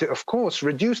 to of course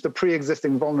reduce the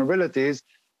pre-existing vulnerabilities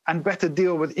and better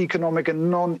deal with economic and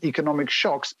non-economic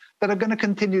shocks that are going to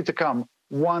continue to come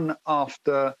one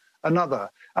after another.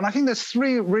 And I think there's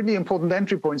three really important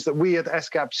entry points that we at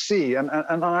ESCAP see, and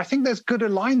I think there's good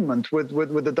alignment with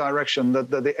the direction that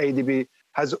the ADB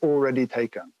has already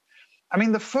taken. I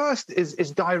mean, the first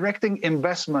is directing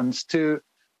investments to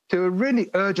a really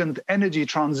urgent energy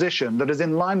transition that is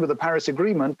in line with the Paris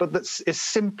Agreement, but that is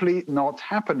simply not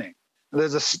happening.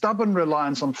 There's a stubborn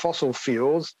reliance on fossil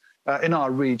fuels in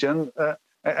our region,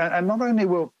 and not only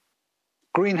will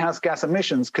greenhouse gas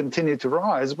emissions continue to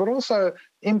rise, but also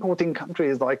importing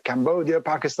countries like Cambodia,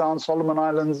 Pakistan, Solomon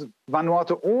Islands,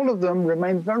 Vanuatu, all of them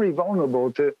remain very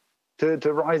vulnerable to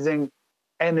rising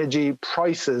energy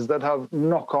prices that have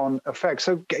knock-on effects.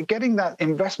 So getting that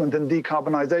investment in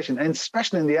decarbonization, and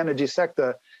especially in the energy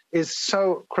sector, is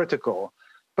so critical.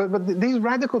 But these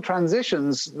radical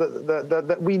transitions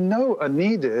that we know are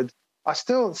needed are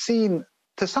still seen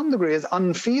to some degree as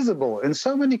unfeasible in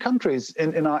so many countries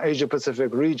in our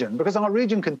Asia-Pacific region, because our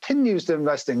region continues to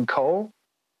invest in coal.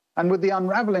 And with the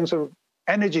unraveling sort of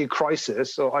energy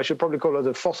crisis, or I should probably call it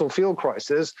a fossil fuel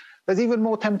crisis, there's even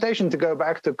more temptation to go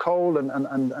back to coal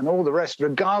and all the rest,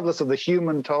 regardless of the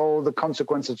human toll, the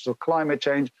consequences of climate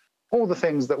change, all the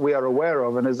things that we are aware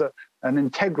of and is an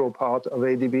integral part of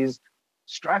ADB's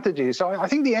strategy. So I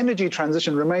think the energy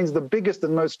transition remains the biggest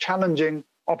and most challenging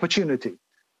opportunity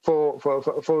for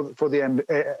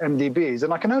the MDBs.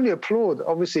 And I can only applaud,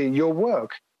 obviously, your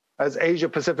work as Asia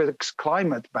Pacific's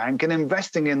climate bank in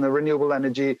investing in the renewable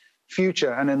energy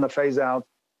future and in the phase out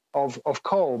of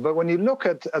coal. But when you look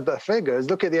at the figures,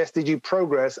 look at the SDG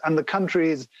progress and the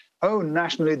country's own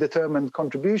nationally determined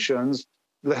contributions,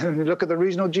 when you look at the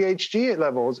regional GHG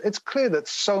levels, it's clear that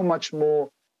so much more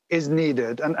is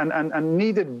needed and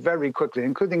needed very quickly,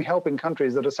 including helping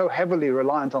countries that are so heavily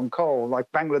reliant on coal, like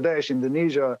Bangladesh,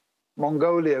 Indonesia,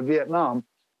 Mongolia, Vietnam,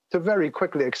 to very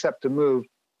quickly accept to move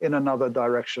in another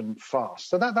direction fast.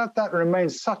 So that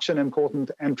remains such an important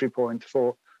entry point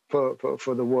for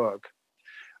the work.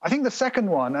 I think the second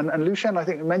one, and Lucien, I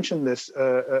think, mentioned this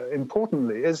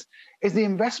importantly, is the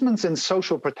investments in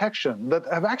social protection that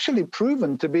have actually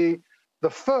proven to be the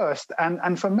first,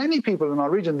 and for many people in our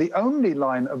region, the only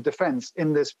line of defense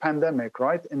in this pandemic,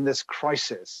 right, in this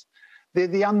crisis. The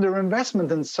underinvestment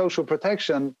in social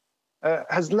protection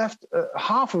has left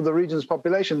half of the region's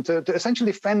population to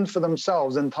essentially fend for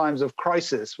themselves in times of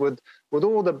crisis, with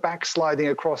all the backsliding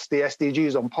across the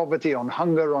SDGs on poverty, on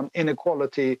hunger, on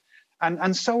inequality,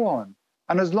 and so on.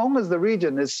 And as long as the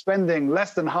region is spending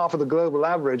less than half of the global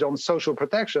average on social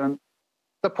protection,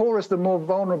 the poorest, the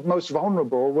most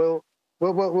vulnerable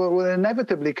will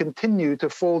inevitably continue to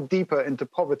fall deeper into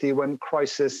poverty when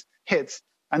crisis hits,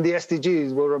 and the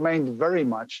SDGs will remain very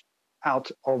much out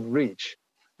of reach.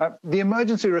 The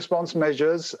emergency response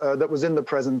measures that was in the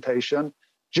presentation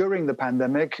during the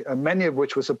pandemic, many of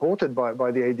which were supported by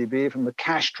the ADB, from the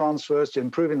cash transfers to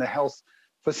improving the health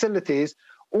facilities,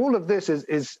 all of this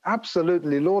is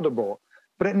absolutely laudable,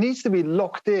 but it needs to be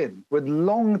locked in with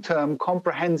long-term,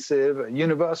 comprehensive,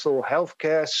 universal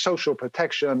healthcare, social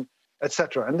protection,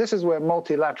 etc. And this is where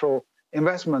multilateral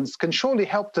investments can surely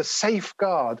help to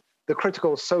safeguard the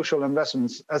critical social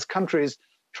investments as countries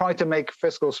try to make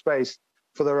fiscal space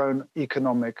for their own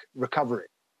economic recovery.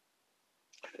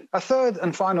 A third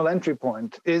and final entry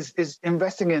point is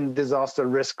investing in disaster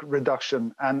risk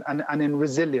reduction and in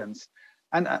resilience.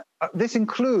 And this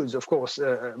includes, of course,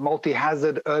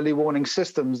 multi-hazard early warning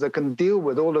systems that can deal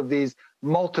with all of these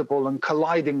multiple and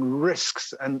colliding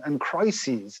risks and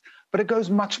crises. But it goes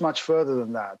much, much further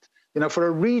than that. You know, for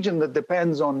a region that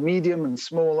depends on medium and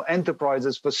small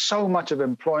enterprises for so much of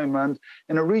employment,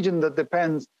 in a region that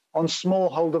depends on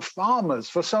smallholder farmers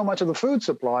for so much of the food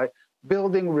supply,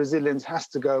 building resilience has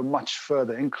to go much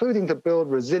further, including to build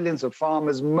resilience of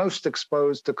farmers most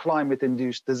exposed to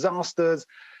climate-induced disasters,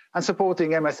 and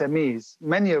supporting MSMEs,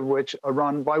 many of which are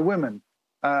run by women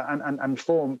and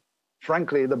form,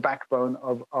 frankly, the backbone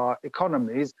of our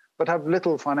economies, but have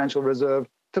little financial reserve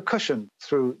to cushion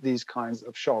through these kinds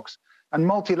of shocks. And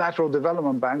multilateral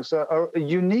development banks are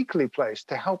uniquely placed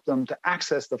to help them to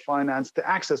access the finance, to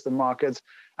access the markets,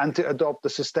 and to adopt the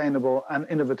sustainable and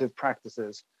innovative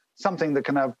practices, something that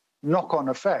can have knock-on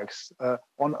effects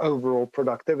on overall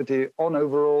productivity, on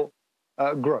overall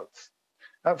growth.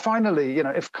 Finally, you know,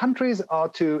 if countries are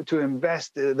to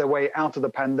invest their way out of the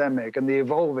pandemic and the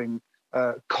evolving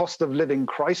cost of living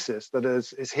crisis that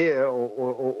is here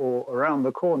or around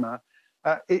the corner,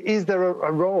 is there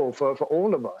a role for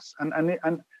all of us?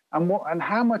 And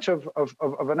how much of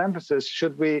an emphasis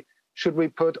should we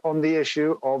put on the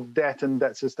issue of debt and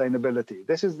debt sustainability?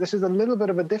 This is a little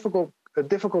bit of a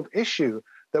difficult issue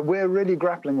that we're really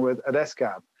grappling with at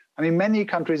ESCAP. I mean, many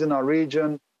countries in our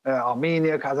region,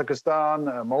 Armenia,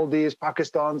 Kazakhstan, Maldives,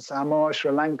 Pakistan, Samoa, Sri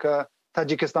Lanka,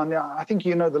 Tajikistan, I think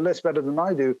you know the list better than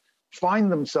I do,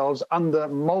 find themselves under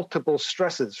multiple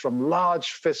stresses from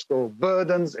large fiscal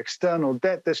burdens, external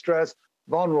debt distress,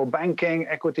 vulnerable banking,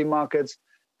 equity markets,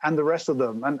 and the rest of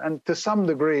them. And to some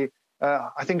degree,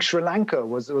 I think Sri Lanka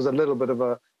was a little bit of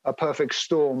a perfect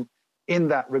storm in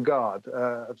that regard.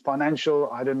 Financial,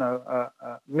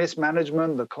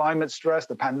 mismanagement, the climate stress,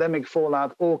 the pandemic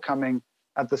fallout, all coming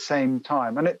at the same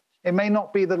time. And it may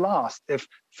not be the last if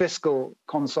fiscal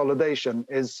consolidation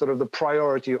is sort of the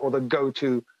priority or the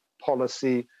go-to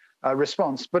policy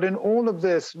response. But in all of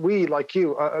this, we, like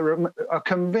you, are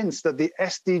convinced that the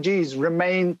SDGs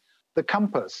remain the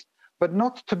compass, but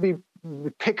not to be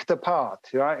picked apart,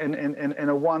 right? In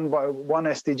a one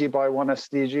SDG by one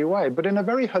SDG way, but in a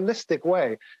very holistic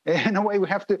way. In a way,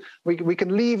 we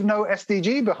can leave no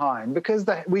SDG behind, because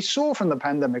we saw from the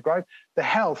pandemic, right? The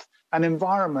health and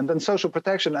environment and social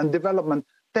protection and development,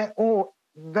 they're all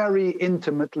very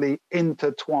intimately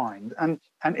intertwined. And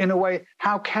in a way,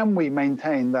 how can we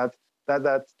maintain that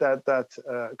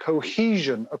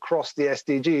cohesion across the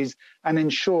SDGs and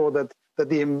ensure that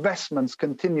the investments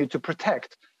continue to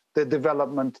protect the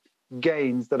development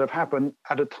gains that have happened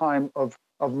at a time of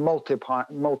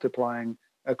multiplying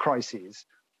crises?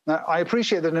 Now, I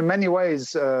appreciate that in many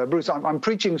ways, Bruce, I'm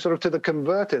preaching sort of to the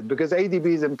converted, because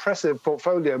ADB's impressive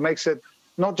portfolio makes it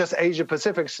not just Asia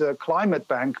Pacific's climate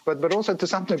bank, but also to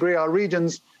some degree our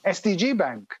region's SDG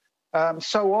bank.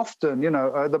 So often,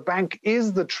 the bank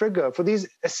is the trigger for these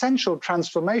essential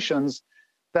transformations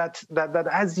that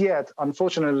as yet,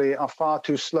 unfortunately, are far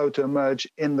too slow to emerge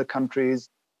in the countries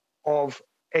of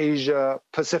Asia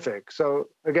Pacific. So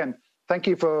again, thank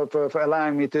you for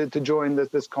allowing me to join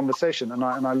this conversation, and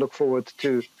I look forward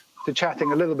to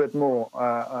chatting a little bit more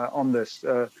on this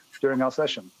during our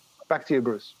session. Back to you,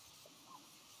 Bruce.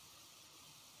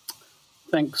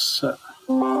 Thanks.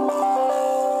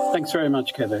 Thanks very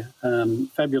much, Kevin.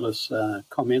 Fabulous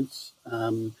comments.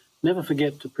 Never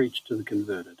forget to preach to the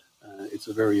converted. It's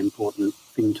a very important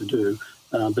thing to do,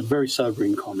 but very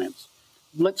sobering comments.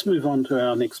 Let's move on to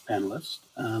our next panelist,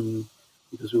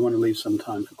 because we want to leave some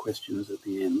time for questions at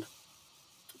the end.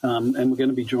 And we're going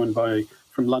to be joined by,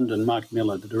 from London, Mark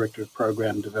Miller, the Director of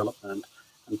Programme Development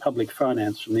and Public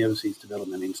Finance from the Overseas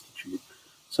Development Institute.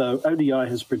 So ODI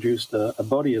has produced a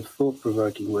body of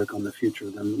thought-provoking work on the future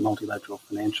of the multilateral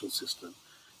financial system.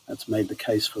 That's made the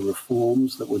case for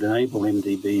reforms that would enable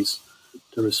MDBs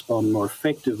to respond more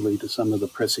effectively to some of the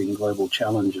pressing global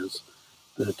challenges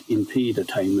that impede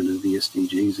attainment of the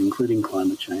SDGs, including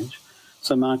climate change.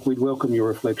 So, Mark, we'd welcome your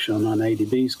reflection on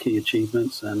ADB's key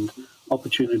achievements and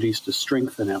opportunities to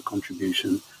strengthen our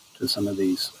contribution to some of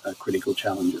these critical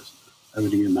challenges. Over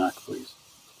to you, Mark, please.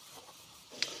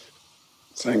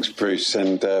 Thanks, Bruce,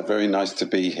 and very nice to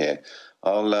be here.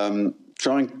 I'll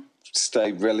try and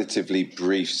stay relatively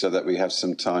brief so that we have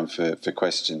some time for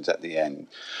questions at the end.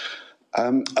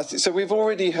 So we've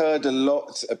already heard a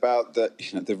lot about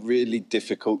the really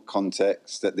difficult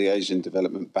context that the Asian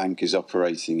Development Bank is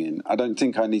operating in. I don't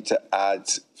think I need to add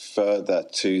further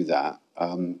to that.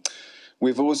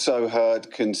 We've also heard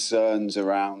concerns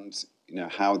around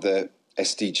how the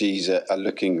SDGs are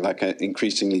looking like an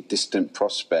increasingly distant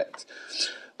prospect.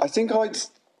 I think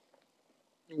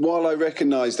while I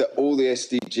recognise that all the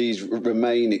SDGs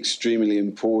remain extremely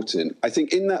important, I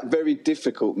think in that very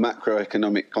difficult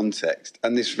macroeconomic context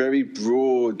and this very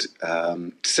broad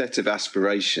set of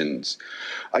aspirations,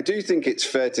 I do think it's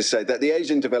fair to say that the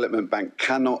Asian Development Bank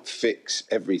cannot fix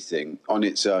everything on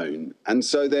its own. And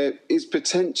so there is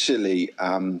potentially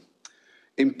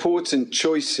important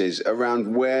choices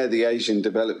around where the Asian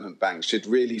Development Bank should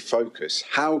really focus.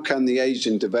 How can the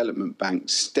Asian Development Bank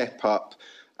step up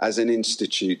as an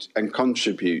institute and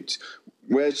contribute?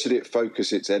 Where should it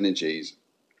focus its energies?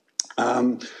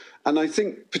 And I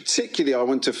think particularly I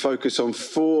want to focus on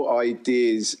 4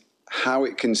 ideas how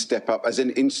it can step up as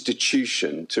an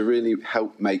institution to really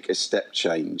help make a step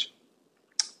change.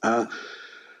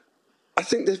 I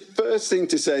think the first thing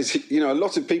to say is, a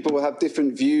lot of people will have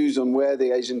different views on where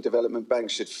the Asian Development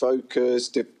Bank should focus.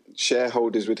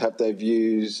 Shareholders would have their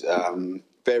views,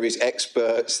 various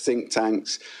experts, think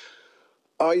tanks.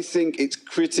 I think it's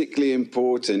critically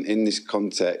important in this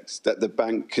context that the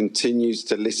bank continues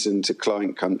to listen to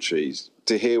client countries,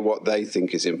 to hear what they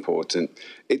think is important.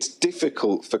 It's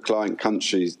difficult for client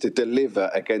countries to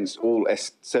deliver against all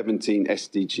 17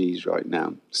 SDGs right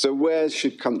now. So where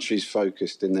should countries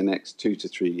focus in the next 2 to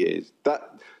 3 years?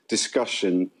 That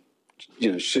discussion,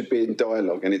 should be in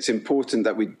dialogue, and it's important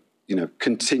that we,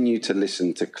 continue to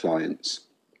listen to clients.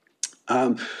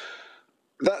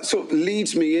 That sort of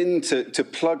leads me into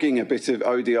plugging a bit of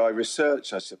ODI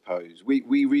research, I suppose.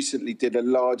 We recently did a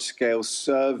large-scale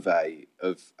survey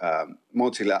of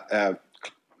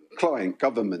client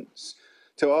governments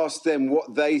to ask them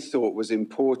what they thought was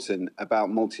important about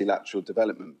multilateral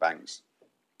development banks.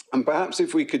 And perhaps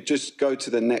if we could just go to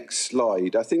the next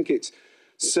slide, I think it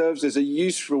serves as a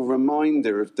useful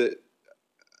reminder of the...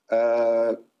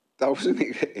 I wasn't,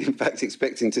 in fact,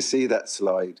 expecting to see that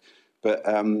slide, but...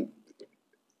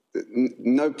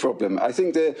 no problem. I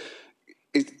think there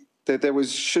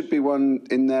should be one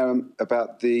in there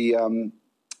about the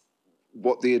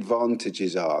what the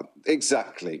advantages are.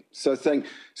 Exactly. So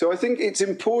I think it's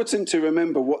important to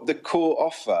remember what the core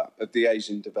offer of the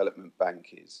Asian Development Bank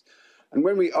is. And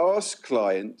when we ask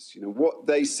clients, what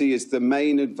they see as the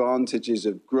main advantages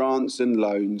of grants and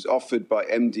loans offered by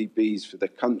MDBs for the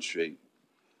country,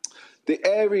 the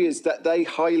areas that they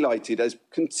highlighted as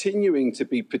continuing to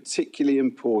be particularly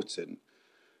important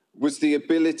was the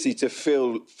ability to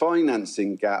fill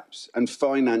financing gaps and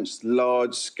finance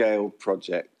large-scale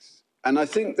projects. And I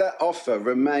think that offer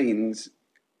remains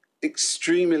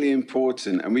extremely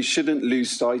important, and we shouldn't lose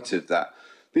sight of that.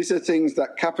 These are things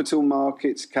that capital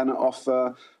markets cannot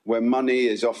offer, where money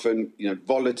is often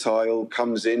volatile,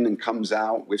 comes in and comes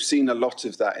out. We've seen a lot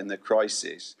of that in the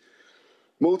crisis.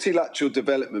 Multilateral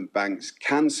development banks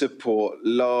can support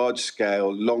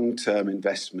large-scale, long-term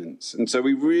investments. And so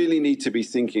we really need to be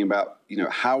thinking about,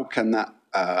 how can that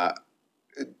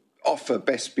offer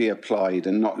best be applied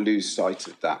and not lose sight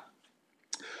of that.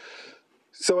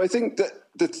 So I think that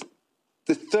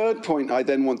the third point I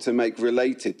then want to make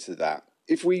related to that,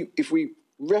 if we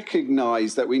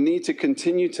recognise that we need to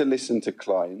continue to listen to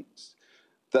clients,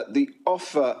 that the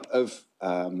offer of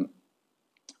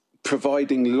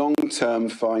providing long-term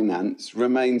finance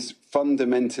remains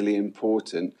fundamentally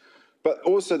important, but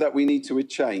also that we need to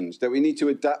change, that we need to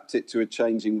adapt it to a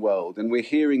changing world. And we're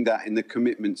hearing that in the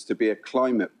commitments to be a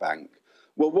climate bank.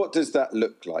 Well, what does that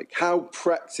look like? How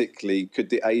practically could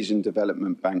the Asian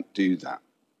Development Bank do that?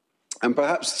 And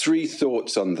perhaps 3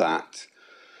 thoughts on that.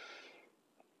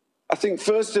 I think,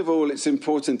 first of all, it's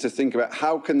important to think about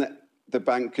how can the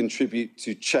bank contribute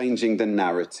to changing the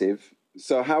narrative.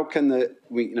 So how can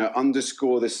we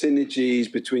underscore the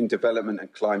synergies between development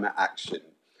and climate action?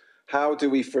 How do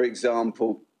we, for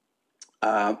example,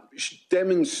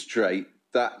 demonstrate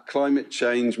that climate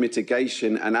change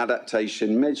mitigation and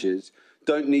adaptation measures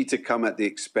don't need to come at the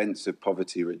expense of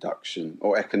poverty reduction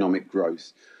or economic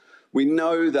growth? We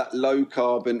know that low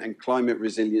carbon and climate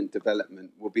resilient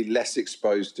development will be less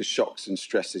exposed to shocks and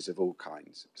stresses of all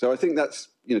kinds. So I think that's,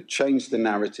 change the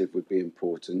narrative would be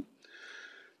important.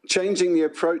 Changing the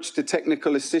approach to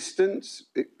technical assistance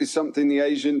is something the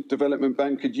Asian Development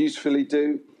Bank could usefully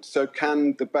do. So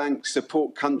can the bank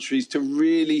support countries to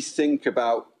really think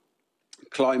about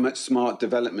climate smart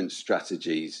development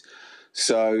strategies?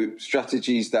 So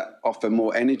strategies that offer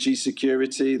more energy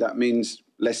security, that means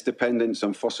less dependence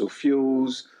on fossil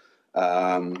fuels,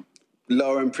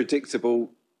 lower and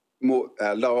predictable,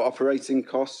 lower operating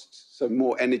costs, so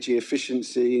more energy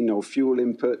efficiency, no fuel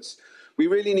inputs. We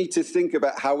really need to think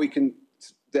about how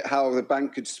the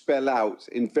bank could spell out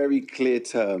in very clear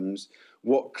terms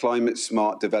what climate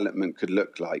smart development could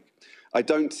look like. I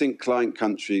don't think client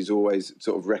countries always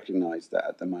sort of recognise that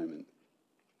at the moment.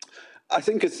 I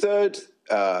think a third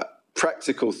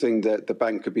practical thing that the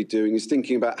bank could be doing is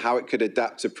thinking about how it could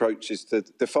adapt approaches to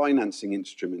the financing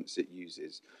instruments it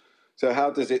uses. So how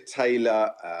does it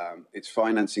tailor its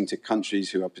financing to countries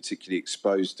who are particularly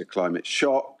exposed to climate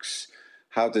shocks?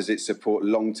 How does it support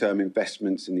long-term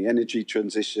investments in the energy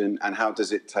transition? And how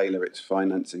does it tailor its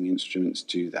financing instruments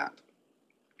to that?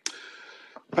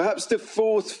 Perhaps the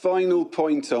fourth final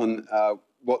point on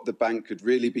what the bank could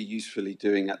really be usefully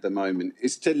doing at the moment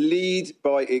is to lead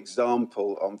by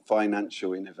example on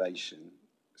financial innovation.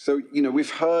 So,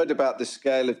 we've heard about the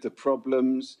scale of the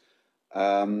problems.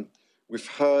 We've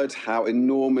heard how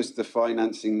enormous the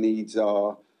financing needs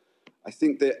are. I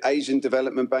think the Asian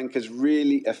Development Bank has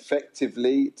really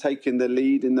effectively taken the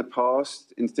lead in the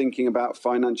past in thinking about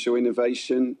financial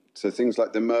innovation. So things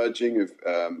like the merging of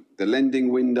the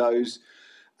lending windows.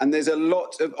 And there's a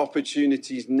lot of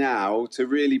opportunities now to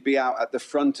really be out at the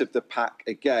front of the pack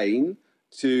again,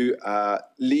 to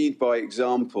lead by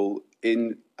example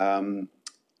in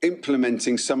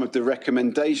implementing some of the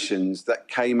recommendations that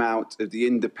came out of the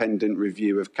independent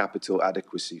review of capital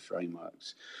adequacy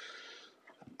frameworks.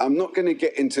 I'm not going to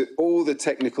get into all the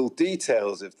technical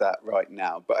details of that right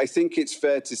now, but I think it's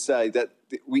fair to say that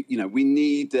we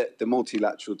need the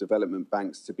multilateral development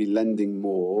banks to be lending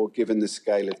more, given the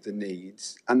scale of the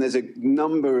needs. And there's a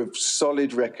number of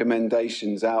solid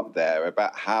recommendations out there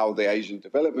about how the Asian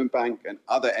Development Bank and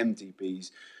other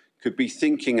MDBs could be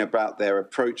thinking about their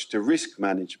approach to risk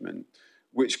management,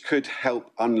 which could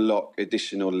help unlock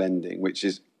additional lending, which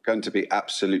is going to be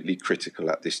absolutely critical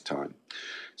at this time.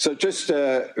 So just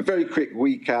a very quick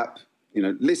recap,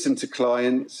 listen to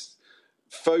clients,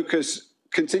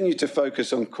 continue to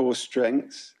focus on core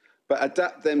strengths, but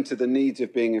adapt them to the needs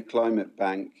of being a climate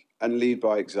bank and lead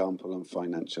by example on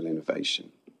financial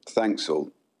innovation. Thanks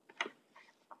all.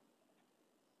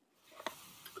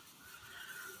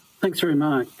 Thanks very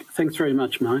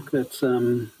much, Mark. That's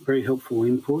very helpful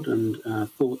input and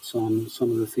thoughts on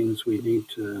some of the things we need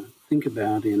to think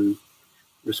about in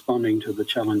responding to the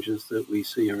challenges that we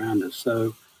see around us.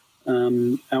 So,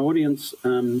 our audience,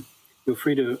 feel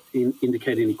free to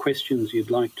indicate any questions you'd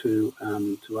like to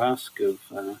ask of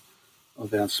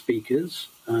our speakers.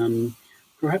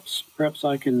 Perhaps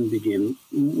I can begin.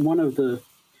 One of the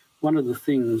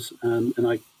things, and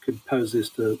I could pose this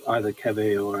to either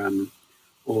Kaveh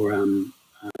or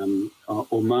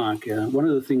Mark. One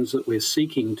of the things that we're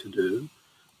seeking to do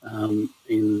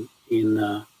in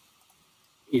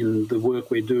the work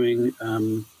we're doing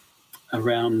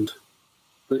around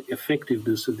the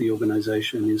effectiveness of the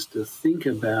organisation is to think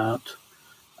about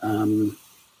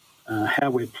how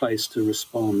we're placed to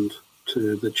respond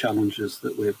to the challenges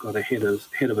that we've got ahead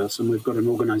of us, and we've got an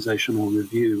organisational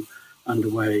review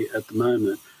underway at the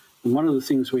moment. And one of the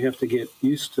things we have to get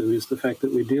used to is the fact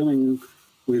that we're dealing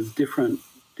with different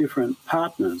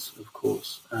partners, of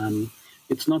course.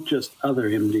 It's not just other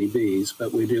MDBs,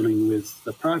 but we're dealing with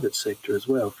the private sector as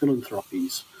well,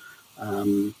 philanthropies,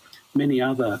 many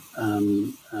other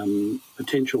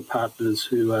potential partners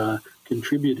who are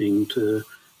contributing to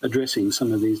addressing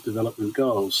some of these development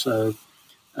goals. So,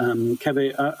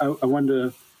 Kaveh, I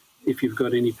wonder if you've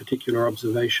got any particular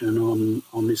observation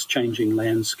on this changing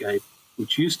landscape,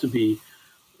 which used to be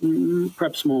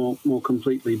perhaps more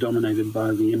completely dominated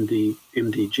by the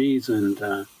MDGs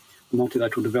and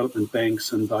multilateral development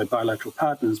banks and by bilateral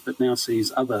partners, but now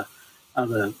sees other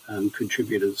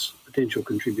contributors, potential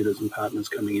contributors and partners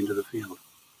coming into the field.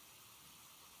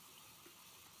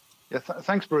 Yeah,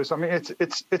 thanks, Bruce. I mean,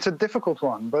 it's a difficult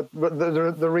one, but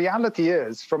the reality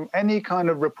is, from any kind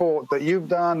of report that you've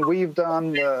done, we've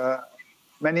done,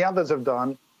 many others have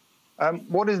done,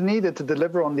 what is needed to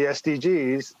deliver on the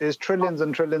SDGs is trillions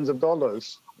and trillions of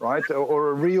dollars, right? Or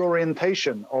a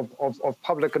reorientation of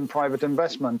public and private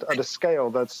investment at a scale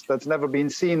that's never been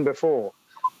seen before.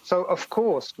 So of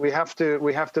course we have to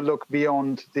look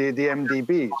beyond the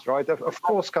MDBs, right? Of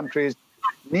course countries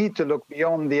need to look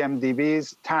beyond the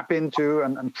MDBs, tap into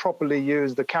and properly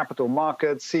use the capital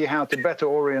markets, see how to better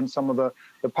orient some of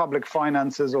the public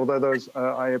finances, although those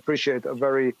I appreciate are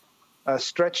very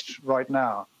stretched right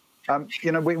now.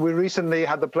 You know, we recently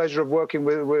had the pleasure of working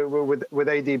with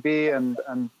ADB and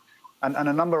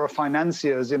a number of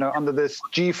financiers, you know, under this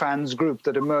GFANZ group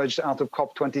that emerged out of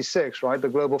COP26, right, the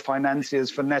Global Financiers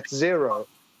for Net Zero,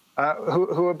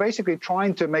 who are basically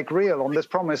trying to make real on this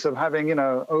promise of having, you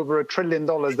know, over $1 trillion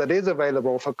that is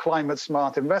available for climate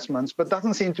smart investments, but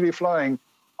doesn't seem to be flowing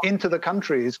into the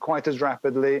countries quite as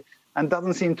rapidly and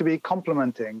doesn't seem to be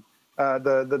complementing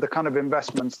the kind of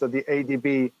investments that the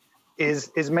ADB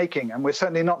is making. And we're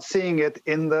certainly not seeing it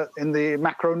in the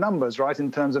macro numbers, right,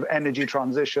 in terms of energy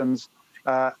transitions,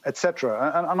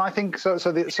 etc. And I think so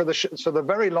the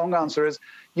very long answer is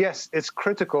yes, it's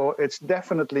critical, it's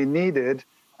definitely needed,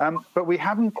 but we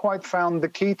haven't quite found the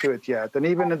key to it yet. And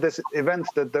even at this event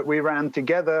that we ran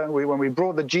together, when we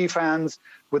brought the GFANs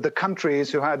with the countries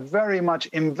who had very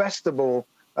much investable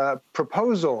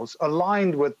proposals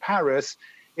aligned with Paris,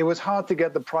 it was hard to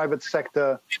get the private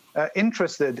sector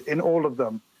interested in all of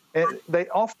them. They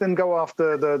often go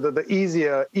after the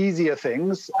easier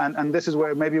things, and this is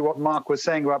where maybe what Mark was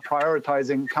saying about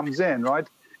prioritizing comes in, right?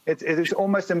 It's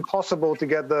almost impossible to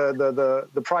get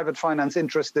the private finance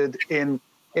interested in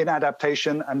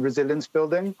adaptation and resilience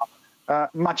building.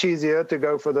 Much easier to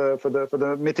go for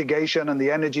the mitigation and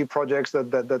the energy projects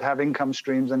that have income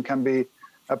streams and can be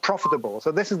profitable.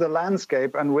 So this is the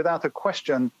landscape, and without a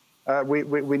question, we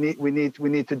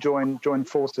need to join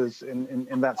forces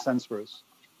in that sense, Bruce.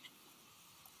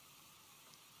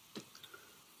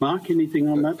 Mark, anything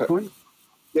on that point?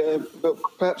 Yeah, but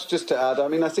perhaps just to add, I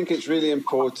mean, I think it's really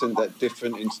important that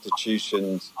different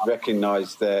institutions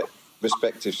recognise their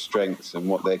respective strengths and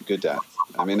what they're good at.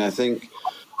 I mean, I think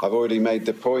I've already made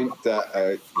the point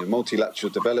that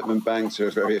multilateral development banks are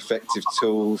a very effective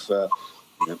tool for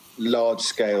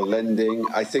large-scale lending.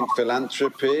 I think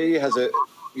philanthropy has a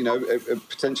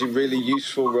potentially really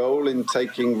useful role in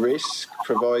taking risk,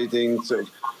 providing sort of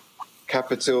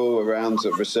capital around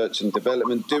sort of research and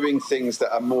development, doing things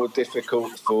that are more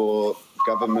difficult for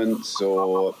governments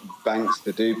or banks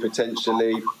to do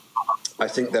potentially. I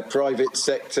think the private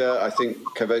sector, I think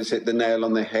Kaveh's hit the nail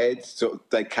on the head. So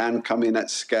they can come in at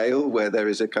scale where there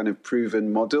is a kind of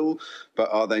proven model, but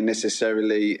are they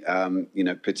necessarily,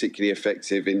 particularly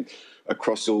effective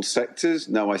across all sectors?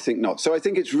 No, I think not. So I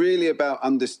think it's really about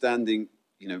understanding,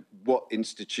 what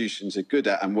institutions are good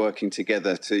at and working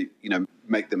together to,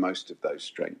 make the most of those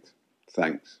strengths.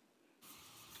 Thanks.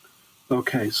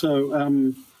 Okay,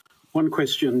 so one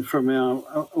question from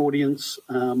our audience.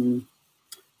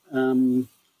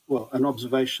 Well, an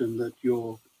observation that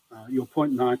your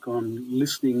point, Mark, on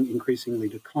listening increasingly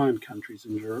to client countries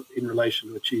in relation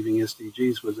to achieving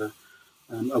SDGs was a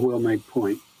well-made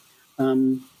point.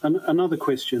 Another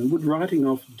question, would writing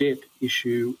off debt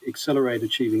issue accelerate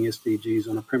achieving SDGs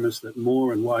on a premise that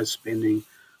more and wise spending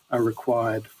are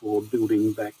required for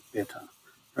building back better?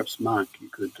 Perhaps, Mark, you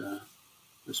could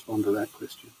respond to that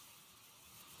question.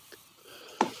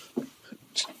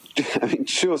 I mean,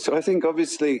 sure. So I think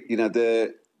obviously,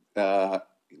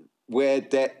 where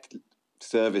debt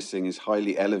servicing is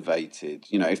highly elevated,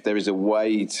 if there is a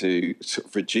way to sort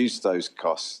of reduce those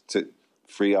costs to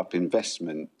free up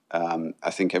investment,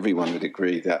 I think everyone would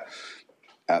agree that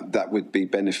that would be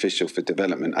beneficial for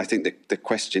development. I think the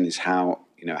question is how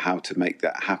to make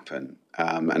that happen.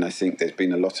 And I think there's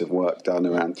been a lot of work done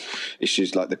around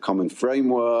issues like the common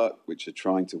framework, which are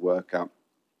trying to work out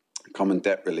common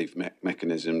debt relief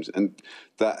mechanisms, and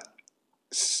that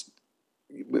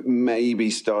may be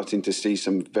starting to see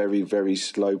some very, very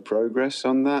slow progress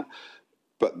on that.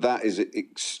 But that is an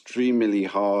extremely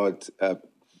hard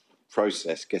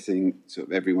process, getting sort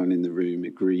of everyone in the room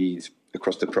agreed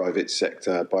across the private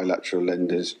sector, bilateral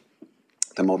lenders,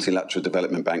 the multilateral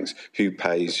development banks, who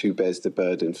pays, who bears the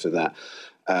burden for that.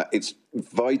 It's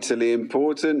vitally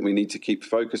important. We need to keep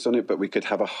focus on it, but we could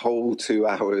have a whole 2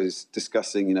 hours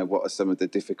discussing, what are some of the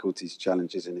difficulties,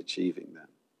 challenges in achieving that.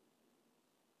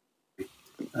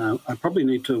 I probably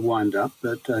need to wind up,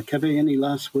 but Kevin, any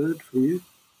last word from you?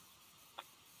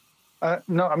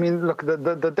 No, I mean, look,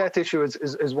 the debt issue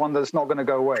is one that's not going to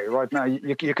go away right now.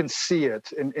 You can see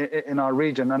it in our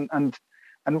region,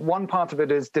 and one part of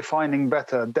it is defining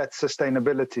better debt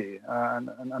sustainability.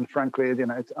 And frankly,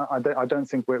 I don't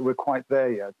think we're quite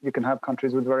there yet. You can have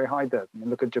countries with very high debt. I mean,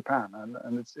 look at Japan,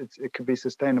 and it could be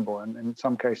sustainable in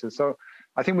some cases. So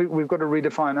I think we've got to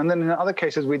redefine. And then in other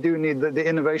cases, we do need the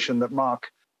innovation that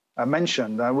Mark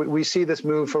mentioned. We see this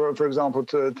move, for example,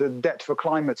 to debt for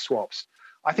climate swaps.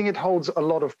 I think it holds a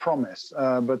lot of promise,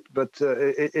 but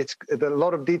a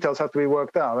lot of details have to be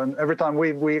worked out. And every time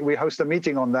we host a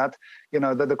meeting on that,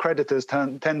 the creditors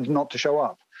tend not to show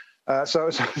up. So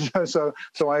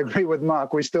I agree with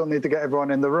Mark. We still need to get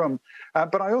everyone in the room.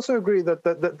 But I also agree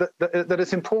that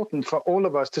it's important for all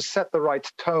of us to set the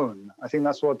right tone. I think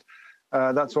that's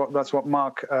what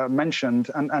Mark mentioned,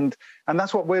 and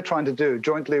that's what we're trying to do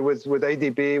jointly with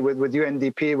ADB, with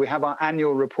UNDP. We have our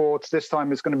annual reports. This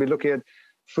time it's going to be looking at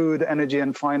food, energy,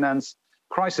 and finance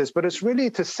crisis. But it's really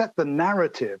to set the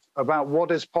narrative about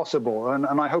what is possible. And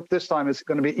I hope this time it's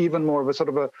going to be even more of a sort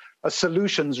of a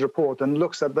solutions report and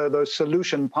looks at those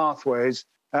solution pathways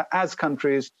as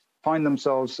countries find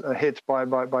themselves hit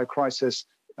by crisis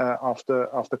after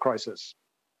crisis.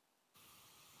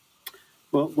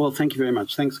 Well, thank you very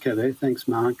much. Thanks, Kevin. Thanks,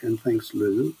 Mark, and thanks,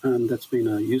 Lou. That's been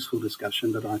a useful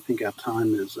discussion, but I think our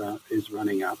time is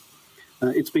running up.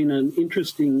 It's been an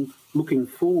interesting looking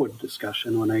forward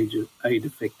discussion on aid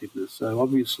effectiveness. So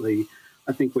obviously,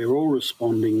 I think we're all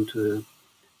responding to,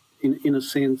 in a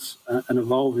sense, an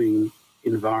evolving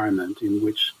environment in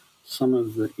which some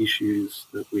of the issues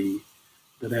that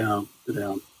our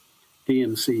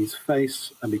DMCs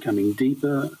face are becoming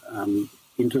deeper,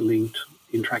 interlinked,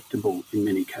 intractable in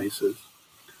many cases.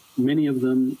 Many of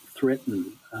them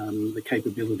threaten the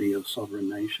capability of sovereign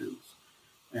nations.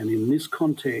 And in this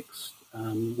context,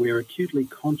 we're acutely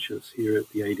conscious here at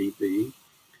the ADB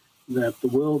that the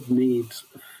world needs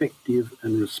effective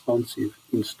and responsive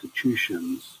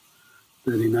institutions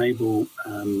that enable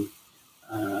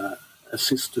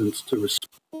assistance to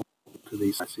respond to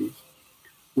these crises.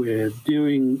 We're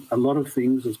doing a lot of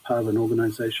things as part of an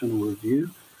organisational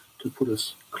review to put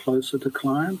us closer to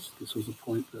clients. This was a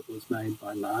point that was made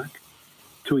by Mark,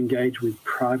 to engage with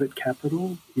private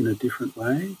capital in a different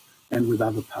way and with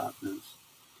other partners,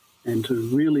 and to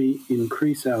really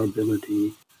increase our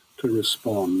ability to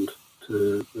respond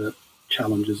to the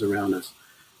challenges around us.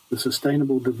 The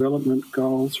Sustainable Development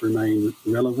Goals remain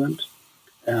relevant.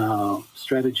 Our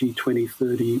Strategy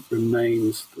 2030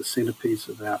 remains the centrepiece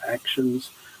of our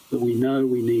actions, but we know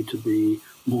we need to be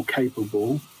more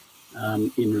capable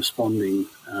in responding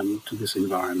to this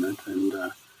environment,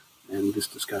 and this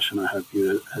discussion, I hope,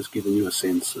 has given you a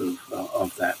sense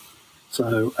of that.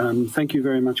 So thank you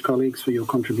very much, colleagues, for your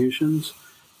contributions,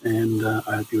 and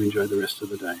I hope you enjoy the rest of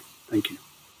the day. Thank you.